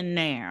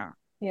millionaire.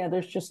 Yeah,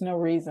 there's just no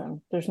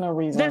reason. There's no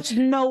reason. There's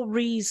no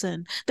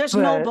reason.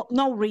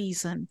 No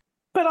reason.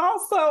 But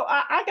also,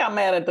 I got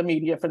mad at the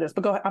media for this,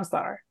 but go ahead. I'm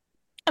sorry.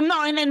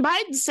 No, and then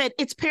Biden said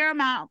it's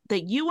paramount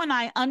that you and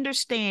I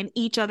understand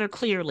each other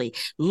clearly,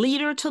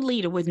 leader to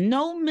leader, with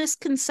no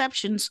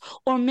misconceptions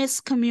or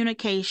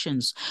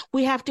miscommunications.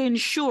 We have to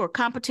ensure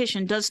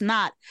competition does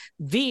not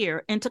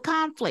veer into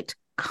conflict.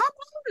 Come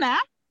on now.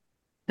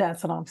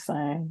 That's what I'm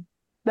saying.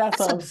 That's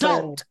what I'm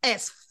adult saying.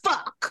 As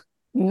fuck.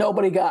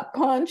 Nobody got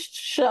punched,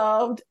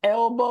 shoved,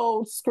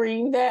 elbowed,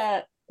 screamed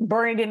at.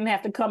 Bernie didn't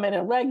have to come in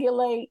and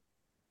regulate.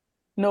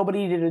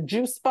 Nobody did a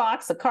juice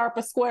box, a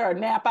carpet square, a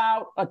nap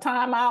out, a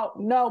timeout.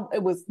 No,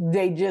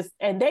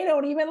 they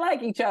don't even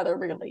like each other,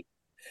 really.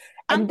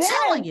 I'm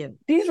telling you.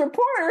 These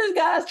reporters,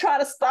 guys, try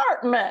to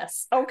start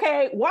mess,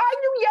 okay? Why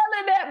are you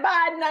yelling at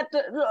Biden?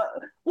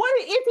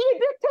 What is he a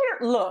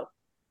dictator? Look.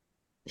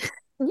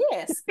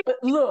 Yes, but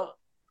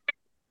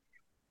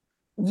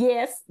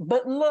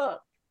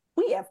look.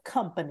 We have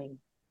company,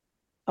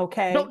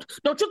 okay? Don't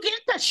you get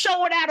to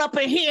show it out up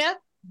in here.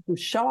 You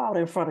show out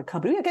in front of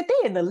company. They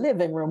in the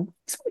living room.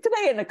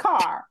 Today in the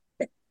car.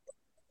 In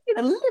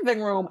the living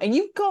room. And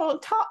you go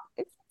talk.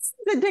 It's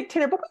the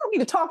dictator, but we don't need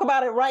to talk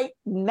about it right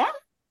now.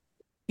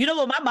 You know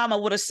what my mama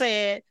would have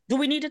said? Do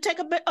we need to take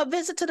a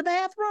visit to the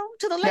bathroom?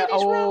 To the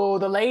ladies' room? Oh,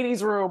 the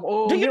ladies' room.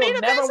 Oh, do you need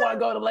don't never want to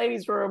go to the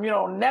ladies' room. You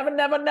don't never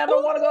want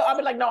to go. I'll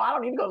be like, no, I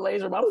don't need to go to the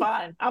ladies' room. I'm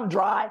fine. I'm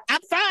dry.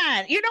 I'm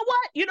fine. You know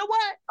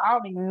what? I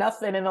don't need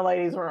nothing in the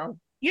ladies'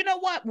 room. You know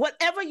what?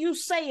 Whatever you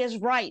say is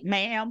right,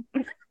 ma'am.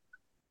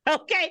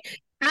 Okay?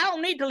 I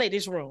don't need to leave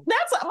this room.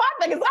 That's my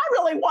thing. Is I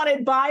really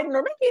wanted Biden,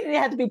 or maybe it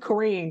had to be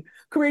Kareem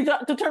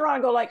to turn around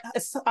and go like,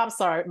 "I'm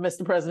sorry,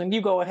 Mr. President,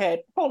 you go ahead.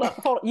 Hold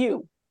up,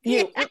 you.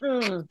 We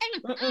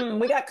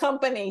got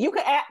company. You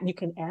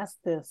can ask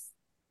this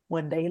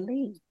when they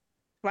leave."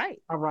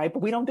 Right. All right.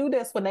 But we don't do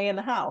this when they in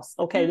the house.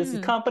 Okay. This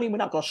is company. We're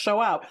not going to show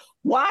out.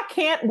 Why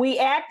can't we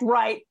act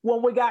right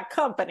when we got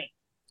company?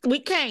 We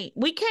can't.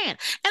 And let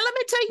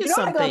me tell you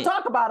something. They're going to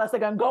talk about us. They're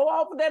going to go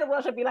over there to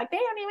Russia and be like, they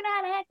don't even know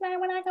how to act right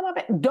when I come up.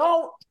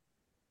 Don't.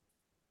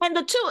 And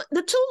the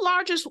two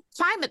largest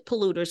climate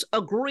polluters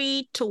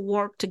agreed to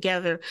work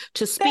together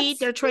to speed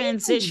their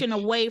transition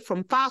away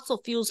from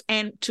fossil fuels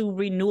and to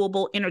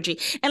renewable energy.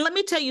 And let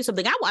me tell you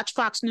something. I watch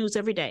Fox News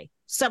every day,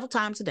 several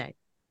times a day.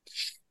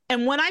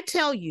 And when I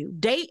tell you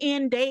day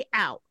in, day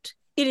out,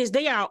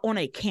 they are on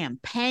a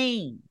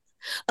campaign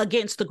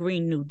against the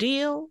Green New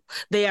Deal.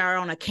 They are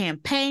on a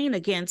campaign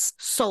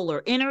against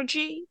solar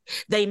energy.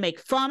 They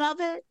make fun of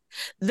it.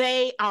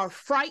 They are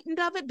frightened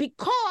of it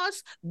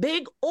because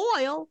big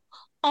oil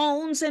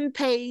owns and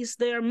pays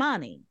their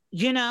money,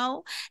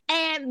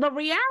 And the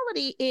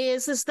reality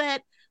is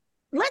that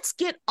let's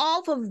get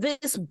off of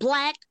this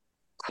black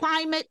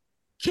climate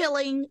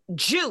killing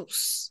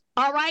juice.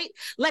 All right.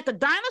 Let the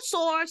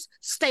dinosaurs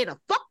stay the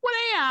fuck where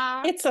they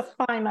are. It's a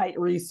finite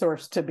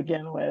resource to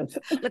begin with.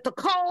 Let the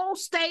coal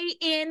stay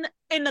in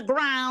the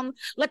ground.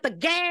 Let the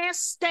gas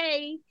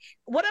stay.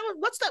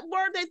 What's that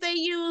word that they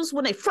use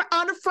when they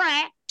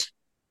unfracked?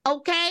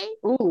 Okay.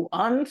 Ooh,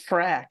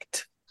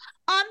 unfracked.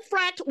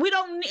 Unfracked. We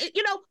don't need,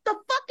 the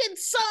fucking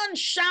sun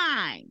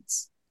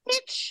shines.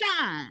 It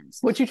shines.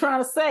 What you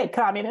trying to say,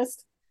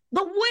 communist?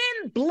 The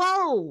wind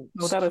blows.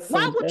 Oh,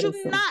 Why would you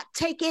not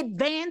take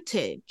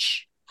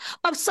advantage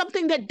of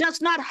something that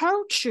does not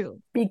hurt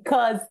you?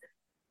 Because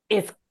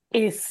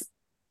it's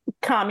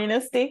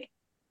communistic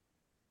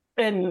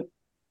and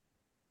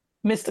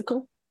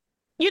mystical.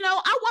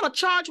 I want to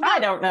charge. I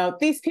don't know.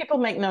 These people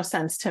make no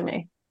sense to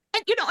me.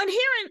 And and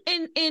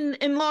here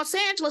in Los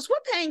Angeles, we're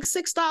paying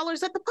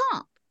 $6 at the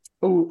pump.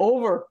 Ooh,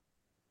 over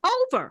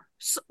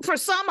for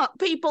some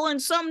people in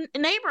some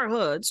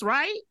neighborhoods,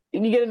 right?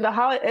 And you get into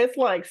Hollywood, it's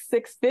like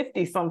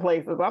 $6.50 some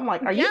places. I'm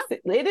like,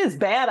 it is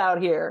bad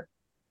out here.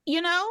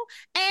 And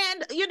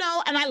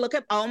I look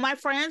at all my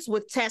friends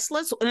with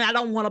Teslas and I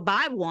don't want to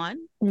buy one.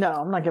 No,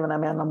 I'm not giving that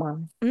man no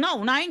money.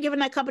 No, I ain't giving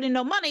that company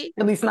no money.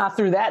 At least not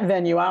through that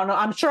venue. I don't know.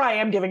 I'm sure I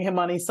am giving him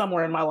money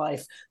somewhere in my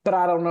life, but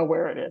I don't know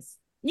where it is.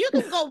 You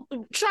can go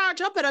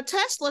charge up at a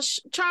Tesla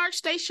charge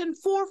station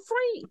for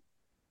free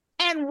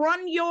and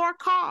run your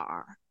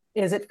car.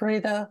 Is it free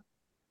though?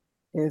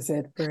 Is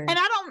it free? And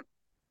I don't.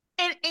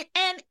 And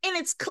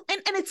it's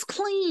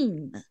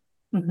clean.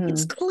 Mm-hmm.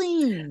 It's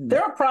clean.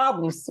 There are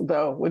problems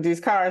though with these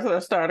cars that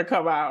are starting to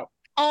come out.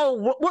 Oh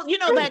well,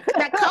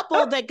 that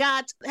couple that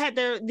had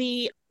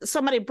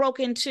somebody broke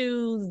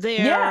into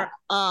their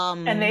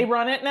and they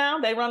run it now.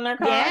 They run their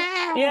car.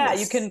 Yes. Yeah,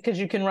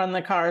 you can run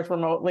the cars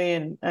remotely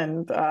and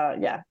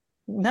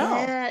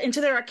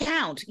into their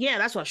account. Yeah,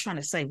 that's what I was trying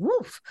to say.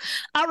 Woof.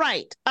 All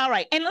right.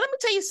 And let me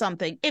tell you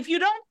something. If you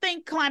don't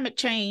think climate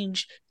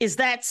change is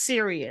that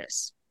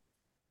serious,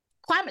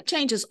 climate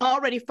change is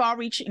already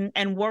far-reaching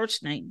and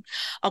worsening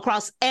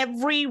across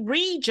every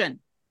region.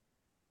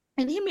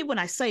 And hear me when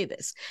I say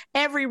this,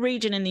 every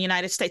region in the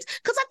United States.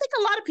 Because I think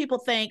a lot of people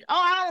think,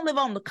 I don't live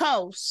on the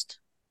coast.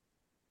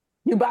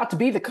 You're about to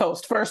be the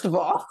coast, first of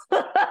all.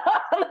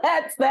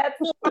 that's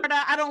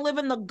Florida. I don't live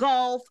in the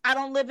Gulf. I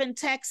don't live in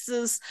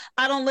Texas.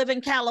 I don't live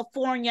in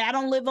California. I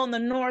don't live on the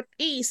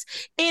Northeast.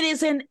 It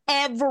is in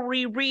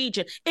every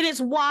region. It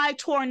is why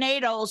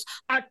tornadoes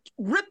are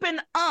ripping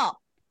up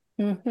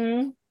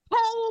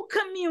whole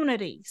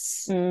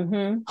communities.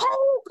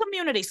 Whole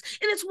communities.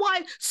 It is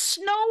why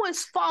snow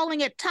is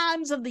falling at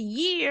times of the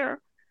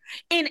year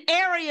in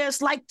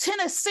areas like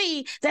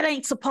Tennessee that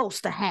ain't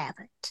supposed to have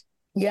it.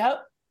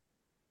 Yep.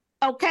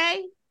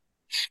 Okay?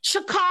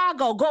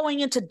 Chicago going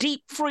into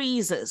deep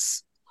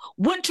freezes.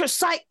 Winter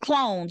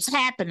cyclones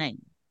happening.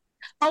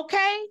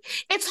 Okay?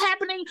 It's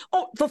happening.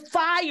 The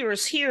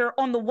fires here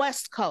on the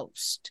West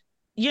Coast.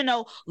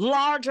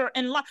 Larger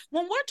and larger.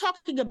 When we're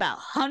talking about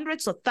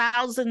hundreds of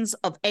thousands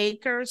of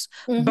acres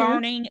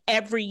burning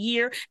every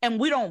year and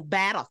we don't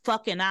bat a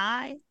fucking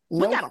eye,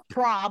 we got a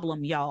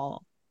problem,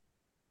 y'all.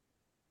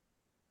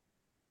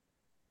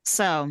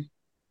 So,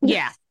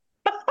 yeah.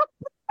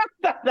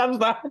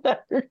 I'm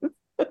sorry.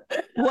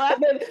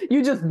 What?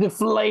 You just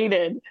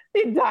deflated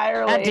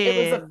entirely. I did.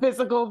 It was a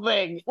physical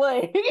thing.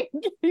 Like,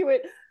 you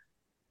went,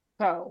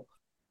 oh.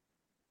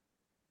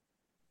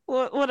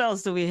 What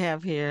else do we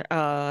have here?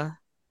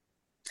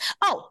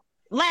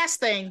 Last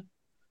thing.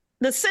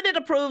 The Senate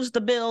approves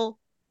the bill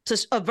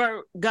to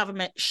avert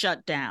government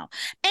shutdown.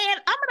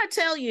 And I'm going to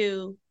tell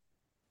you,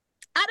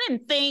 I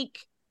didn't think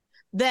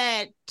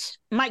that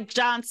Mike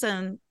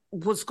Johnson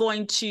was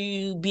going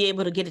to be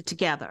able to get it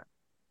together.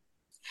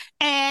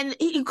 And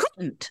he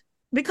couldn't.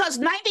 Because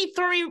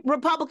 93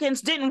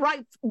 Republicans didn't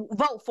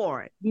vote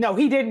for it. No,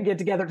 he didn't get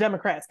together.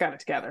 Democrats got it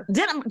together.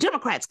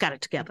 Democrats got it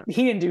together.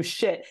 He didn't do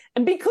shit.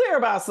 And be clear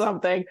about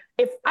something.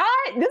 This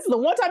is the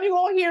one time you're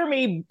going to hear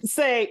me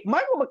say,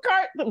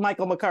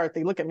 Michael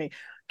McCarthy, look at me.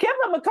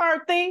 Kevin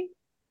McCarthy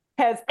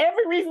has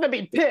every reason to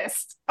be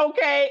pissed,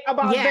 okay,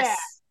 about that.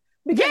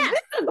 Because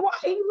this is why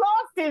he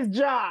lost his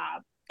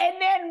job. And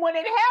then when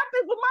it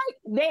happens with Mike,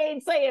 they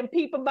ain't saying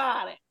peep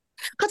about it.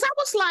 Because I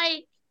was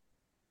like,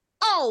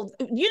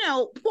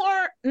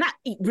 not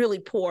really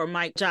poor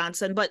Mike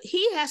Johnson, but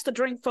he has to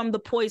drink from the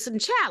poison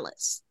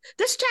chalice.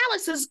 This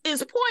chalice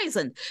is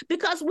poison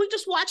because we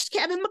just watched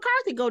Kevin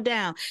McCarthy go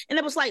down. And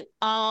it was like,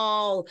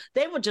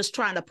 they were just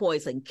trying to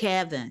poison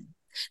Kevin.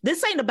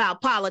 This ain't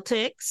about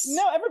politics.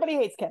 No, everybody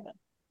hates Kevin.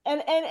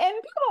 And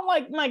people don't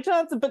like Mike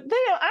Johnson, but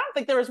I don't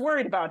think they're as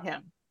worried about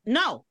him.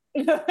 No.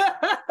 Which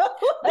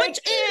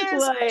is,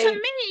 to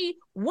me,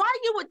 why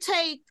you would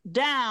take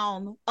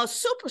down a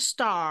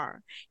superstar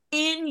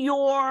in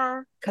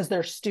your... Because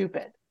they're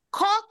stupid.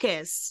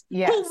 Caucus,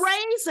 who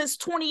raises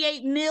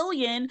 $28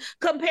 million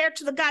compared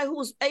to the guy who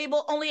was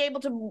only able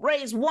to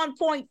raise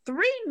 $1.3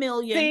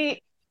 million.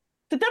 See,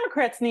 the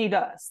Democrats need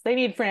us. They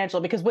need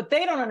Frangela, because what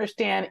they don't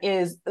understand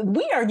is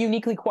we are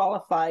uniquely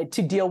qualified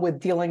to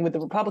dealing with the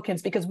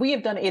Republicans because we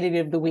have done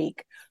Idiot of the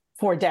Week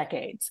for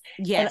decades.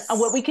 Yes. And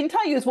what we can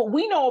tell you is what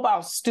we know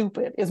about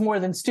stupid is more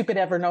than stupid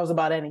ever knows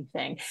about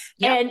anything.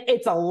 Yep. And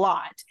it's a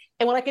lot.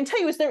 And what I can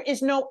tell you is there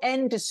is no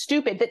end to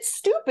stupid, that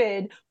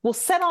stupid will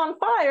set on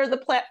fire the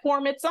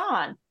platform it's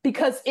on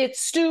because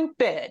it's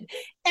stupid.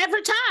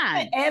 Every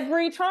time.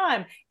 Every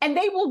time. And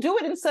they will do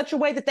it in such a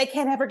way that they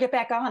can't ever get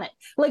back on it.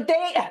 Like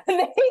they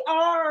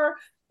are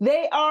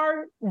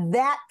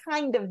that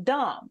kind of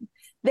dumb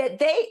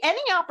that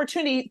any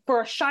opportunity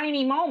for a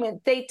shiny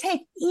moment, they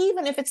take,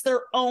 even if it's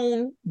their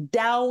own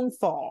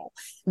downfall.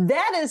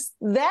 That is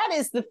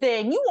the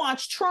thing. You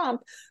watch Trump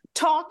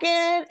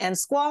talking and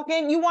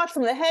squawking, you watch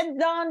from the head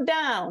on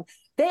down,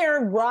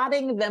 they're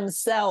rotting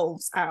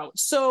themselves out.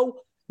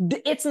 So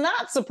it's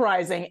not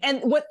surprising.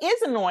 And what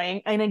is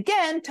annoying, and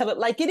again, tell it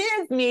like it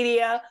is,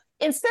 media,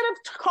 instead of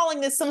calling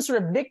this some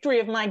sort of victory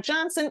of Mike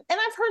Johnson, and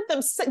I've heard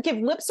them give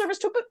lip service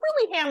to it, but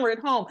really hammer it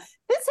home.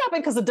 This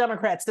happened because the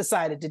Democrats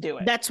decided to do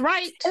it. That's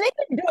right. And they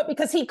didn't do it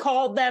because he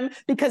called them,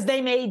 because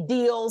they made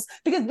deals,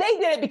 because they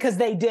did it because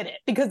they did it,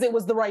 because it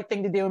was the right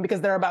thing to do and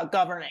because they're about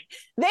governing.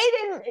 Mike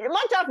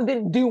Johnson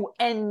didn't do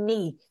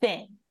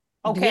anything.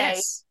 Okay.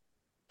 Yes.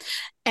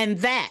 And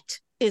that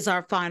is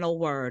our final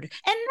word.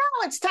 And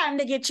now it's time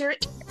to get your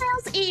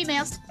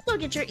emails. Go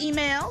get your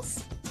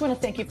emails. I want to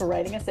thank you for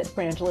writing us at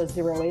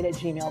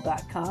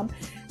frangela08@gmail.com.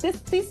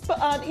 These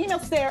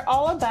emails today are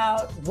all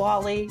about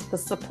Wally, the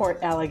support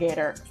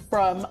alligator,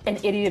 from an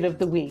Idiot of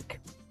the Week.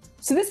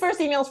 So this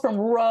first email is from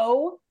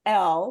Ro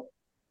L.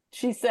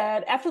 She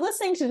said, after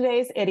listening to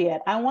today's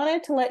Idiot, I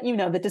wanted to let you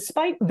know that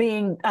despite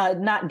being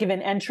not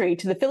given entry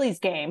to the Phillies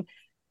game,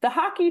 the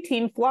hockey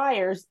team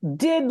Flyers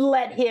did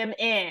let him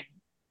in.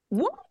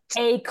 What?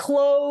 A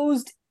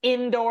closed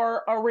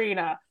indoor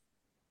arena.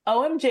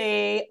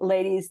 OMG,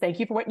 ladies, thank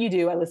you for what you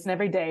do. I listen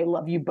every day.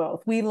 Love you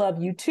both. We love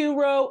you too,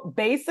 Ro.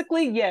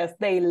 Basically, yes,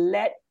 they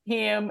let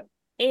him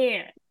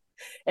in.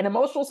 An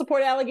emotional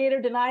support alligator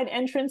denied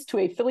entrance to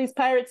a Phillies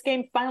Pirates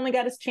game, finally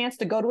got his chance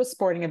to go to a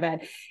sporting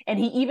event. And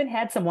he even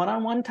had some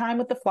one-on-one time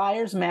with the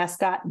Flyers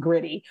mascot,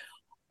 Gritty.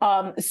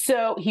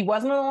 So he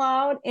wasn't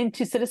allowed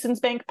into Citizens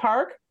Bank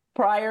Park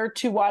prior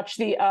to watch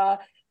the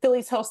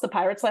Phillies host the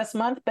Pirates last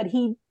month, but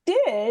he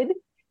did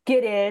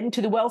get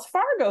into the Wells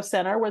Fargo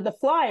Center where the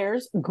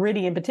Flyers,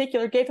 Gritty in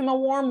particular, gave him a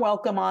warm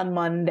welcome on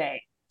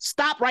Monday.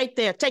 Stop right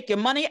there. Take your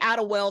money out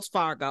of Wells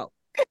Fargo.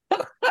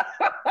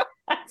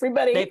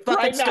 Everybody, they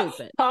fucking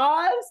stupid.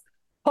 Pause.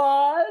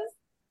 Go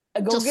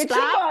Just get stop.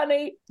 your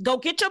money. Go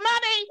get your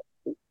money.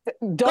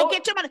 Go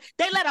get your money.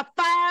 They let a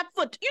 5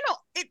 foot,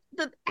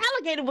 the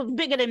alligator was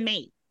bigger than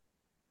me.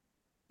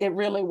 It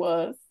really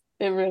was.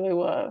 It really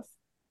was.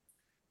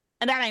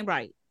 And that ain't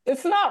right.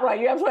 It's not right.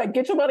 You have to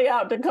get your money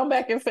out, then come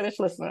back and finish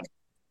listening.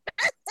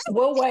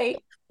 We'll wait.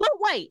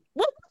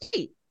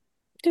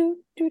 The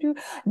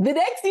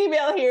next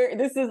email here,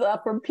 this is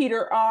from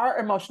Peter R.,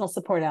 emotional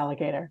support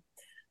alligator.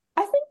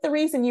 I think the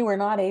reason you were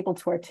not able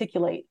to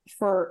articulate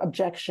for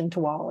objection to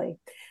Wally,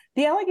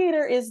 the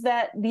alligator, is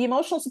that the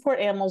emotional support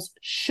animals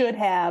should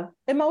have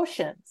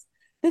emotions.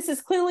 This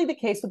is clearly the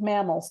case with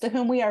mammals to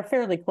whom we are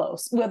fairly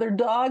close, whether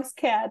dogs,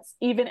 cats,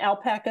 even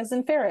alpacas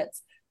and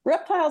ferrets.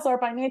 Reptiles are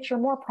by nature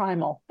more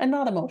primal and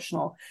not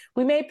emotional.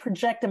 We may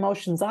project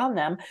emotions on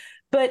them,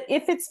 but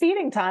if it's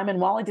feeding time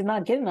and Wally did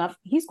not get enough,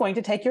 he's going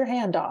to take your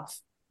hand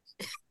off.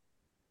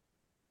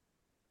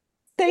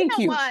 Thank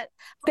you. Know what?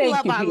 Thank I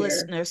love you, our Peter.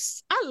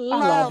 listeners. I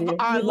love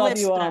our we love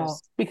listeners. You all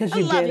because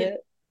you did it.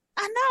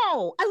 I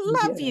know. I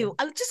love you.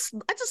 I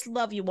just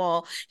love you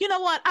all. You know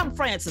what? I'm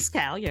Frances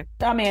Callier.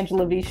 I'm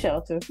Angela V.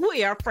 Shelter.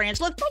 We are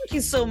Frangela. Thank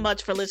you so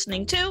much for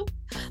listening to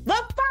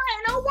The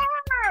Final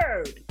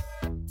Word.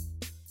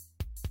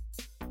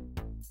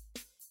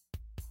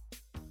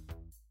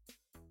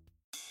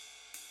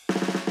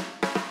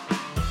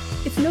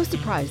 It's no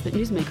surprise that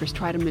newsmakers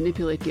try to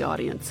manipulate the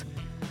audience.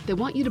 They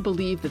want you to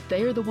believe that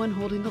they are the one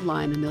holding the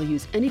line and they'll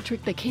use any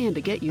trick they can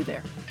to get you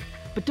there.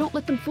 But don't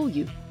let them fool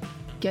you.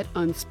 Get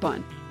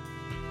unspun.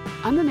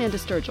 I'm Amanda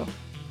Sturgill.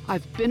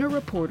 I've been a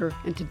reporter,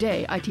 and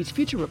today I teach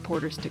future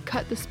reporters to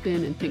cut the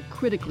spin and think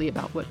critically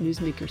about what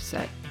newsmakers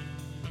say.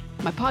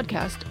 My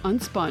podcast,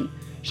 Unspun,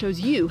 shows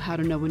you how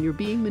to know when you're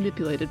being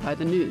manipulated by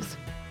the news.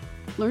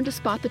 Learn to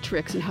spot the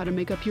tricks and how to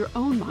make up your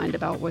own mind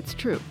about what's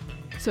true.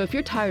 So if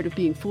you're tired of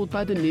being fooled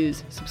by the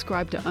news,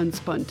 subscribe to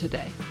Unspun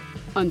today.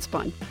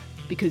 Unspun,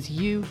 because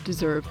you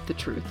deserve the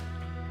truth.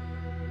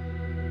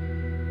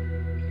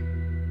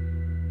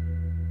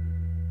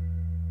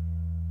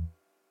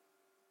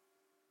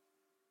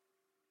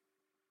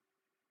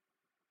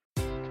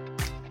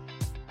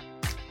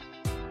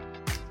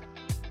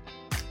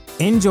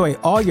 Enjoy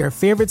all your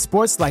favorite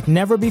sports like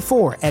never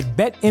before at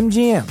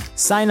BetMGM.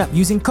 Sign up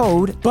using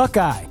code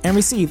Buckeye and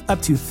receive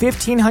up to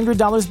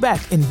 $1,500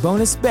 back in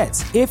bonus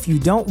bets if you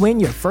don't win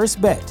your first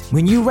bet.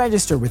 When you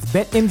register with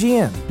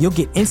BetMGM, you'll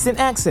get instant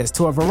access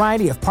to a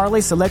variety of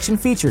parlay selection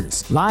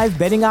features, live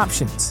betting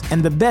options,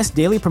 and the best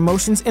daily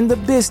promotions in the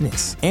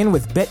business. And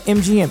with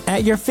BetMGM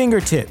at your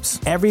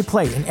fingertips, every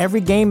play and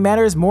every game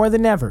matters more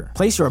than ever.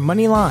 Place your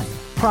money line,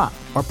 prop,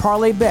 or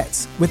parlay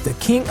bets with the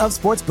king of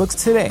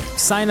sportsbooks today.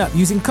 Sign up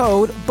using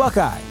code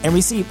Buckeye and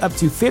receive up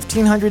to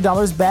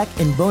 $1,500 back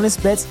in bonus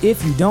bets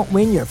if you don't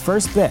win your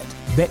first bet.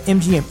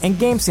 BetMGM and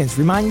GameSense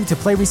remind you to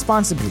play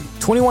responsibly.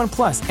 21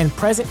 plus and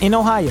present in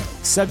Ohio,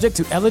 subject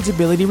to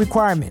eligibility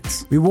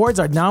requirements. Rewards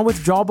are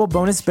non-withdrawable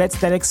bonus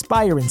bets that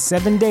expire in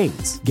 7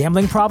 days.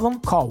 Gambling problem?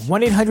 Call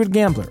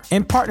 1-800-GAMBLER.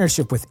 In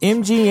partnership with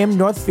MGM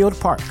Northfield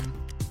Park.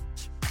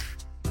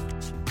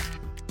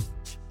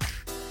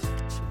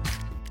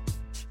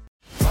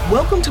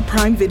 Welcome to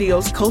Prime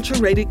Video's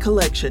Culture-Rated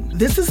Collection.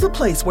 This is the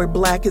place where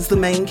Black is the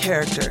main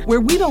character,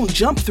 where we don't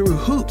jump through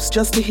hoops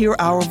just to hear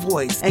our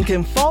voice, and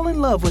can fall in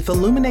love with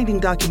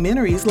illuminating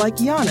documentaries like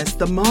Giannis,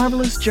 The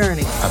Marvelous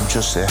Journey. I'm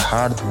just a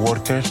hard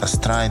worker that's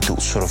trying to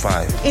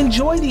survive.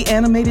 Enjoy the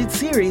animated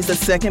series, The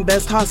Second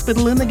Best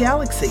Hospital in the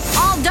Galaxy.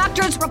 All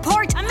doctors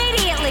report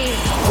immediately!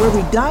 Where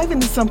we dive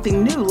into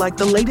something new like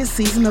the latest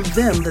season of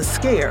Them, The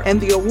Scare,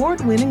 and the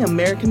award-winning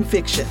American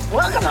Fiction.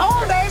 Welcome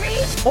home, baby!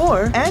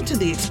 Or add to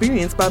the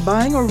experience by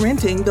buying or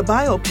renting the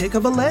biopic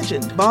of a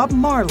legend, Bob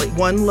Marley,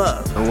 One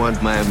Love. I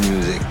want my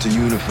music to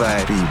unify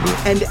people.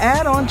 And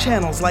add on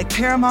channels like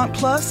Paramount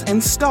Plus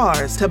and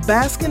Stars to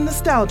bask in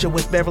nostalgia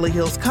with Beverly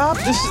Hills Cop.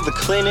 This is the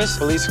cleanest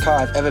police car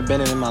I've ever been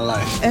in my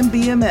life. And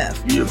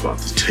BMF. You're about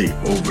to take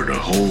over the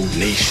whole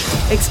nation.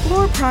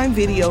 Explore Prime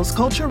Video's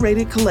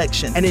Culture-Rated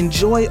Collection and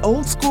enjoy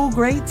old school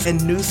greats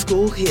and new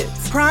school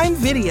hits. Prime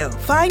Video.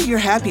 Find your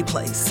happy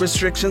place.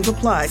 Restrictions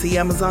apply. See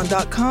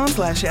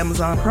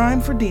Amazon.com/Amazon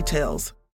Prime for details.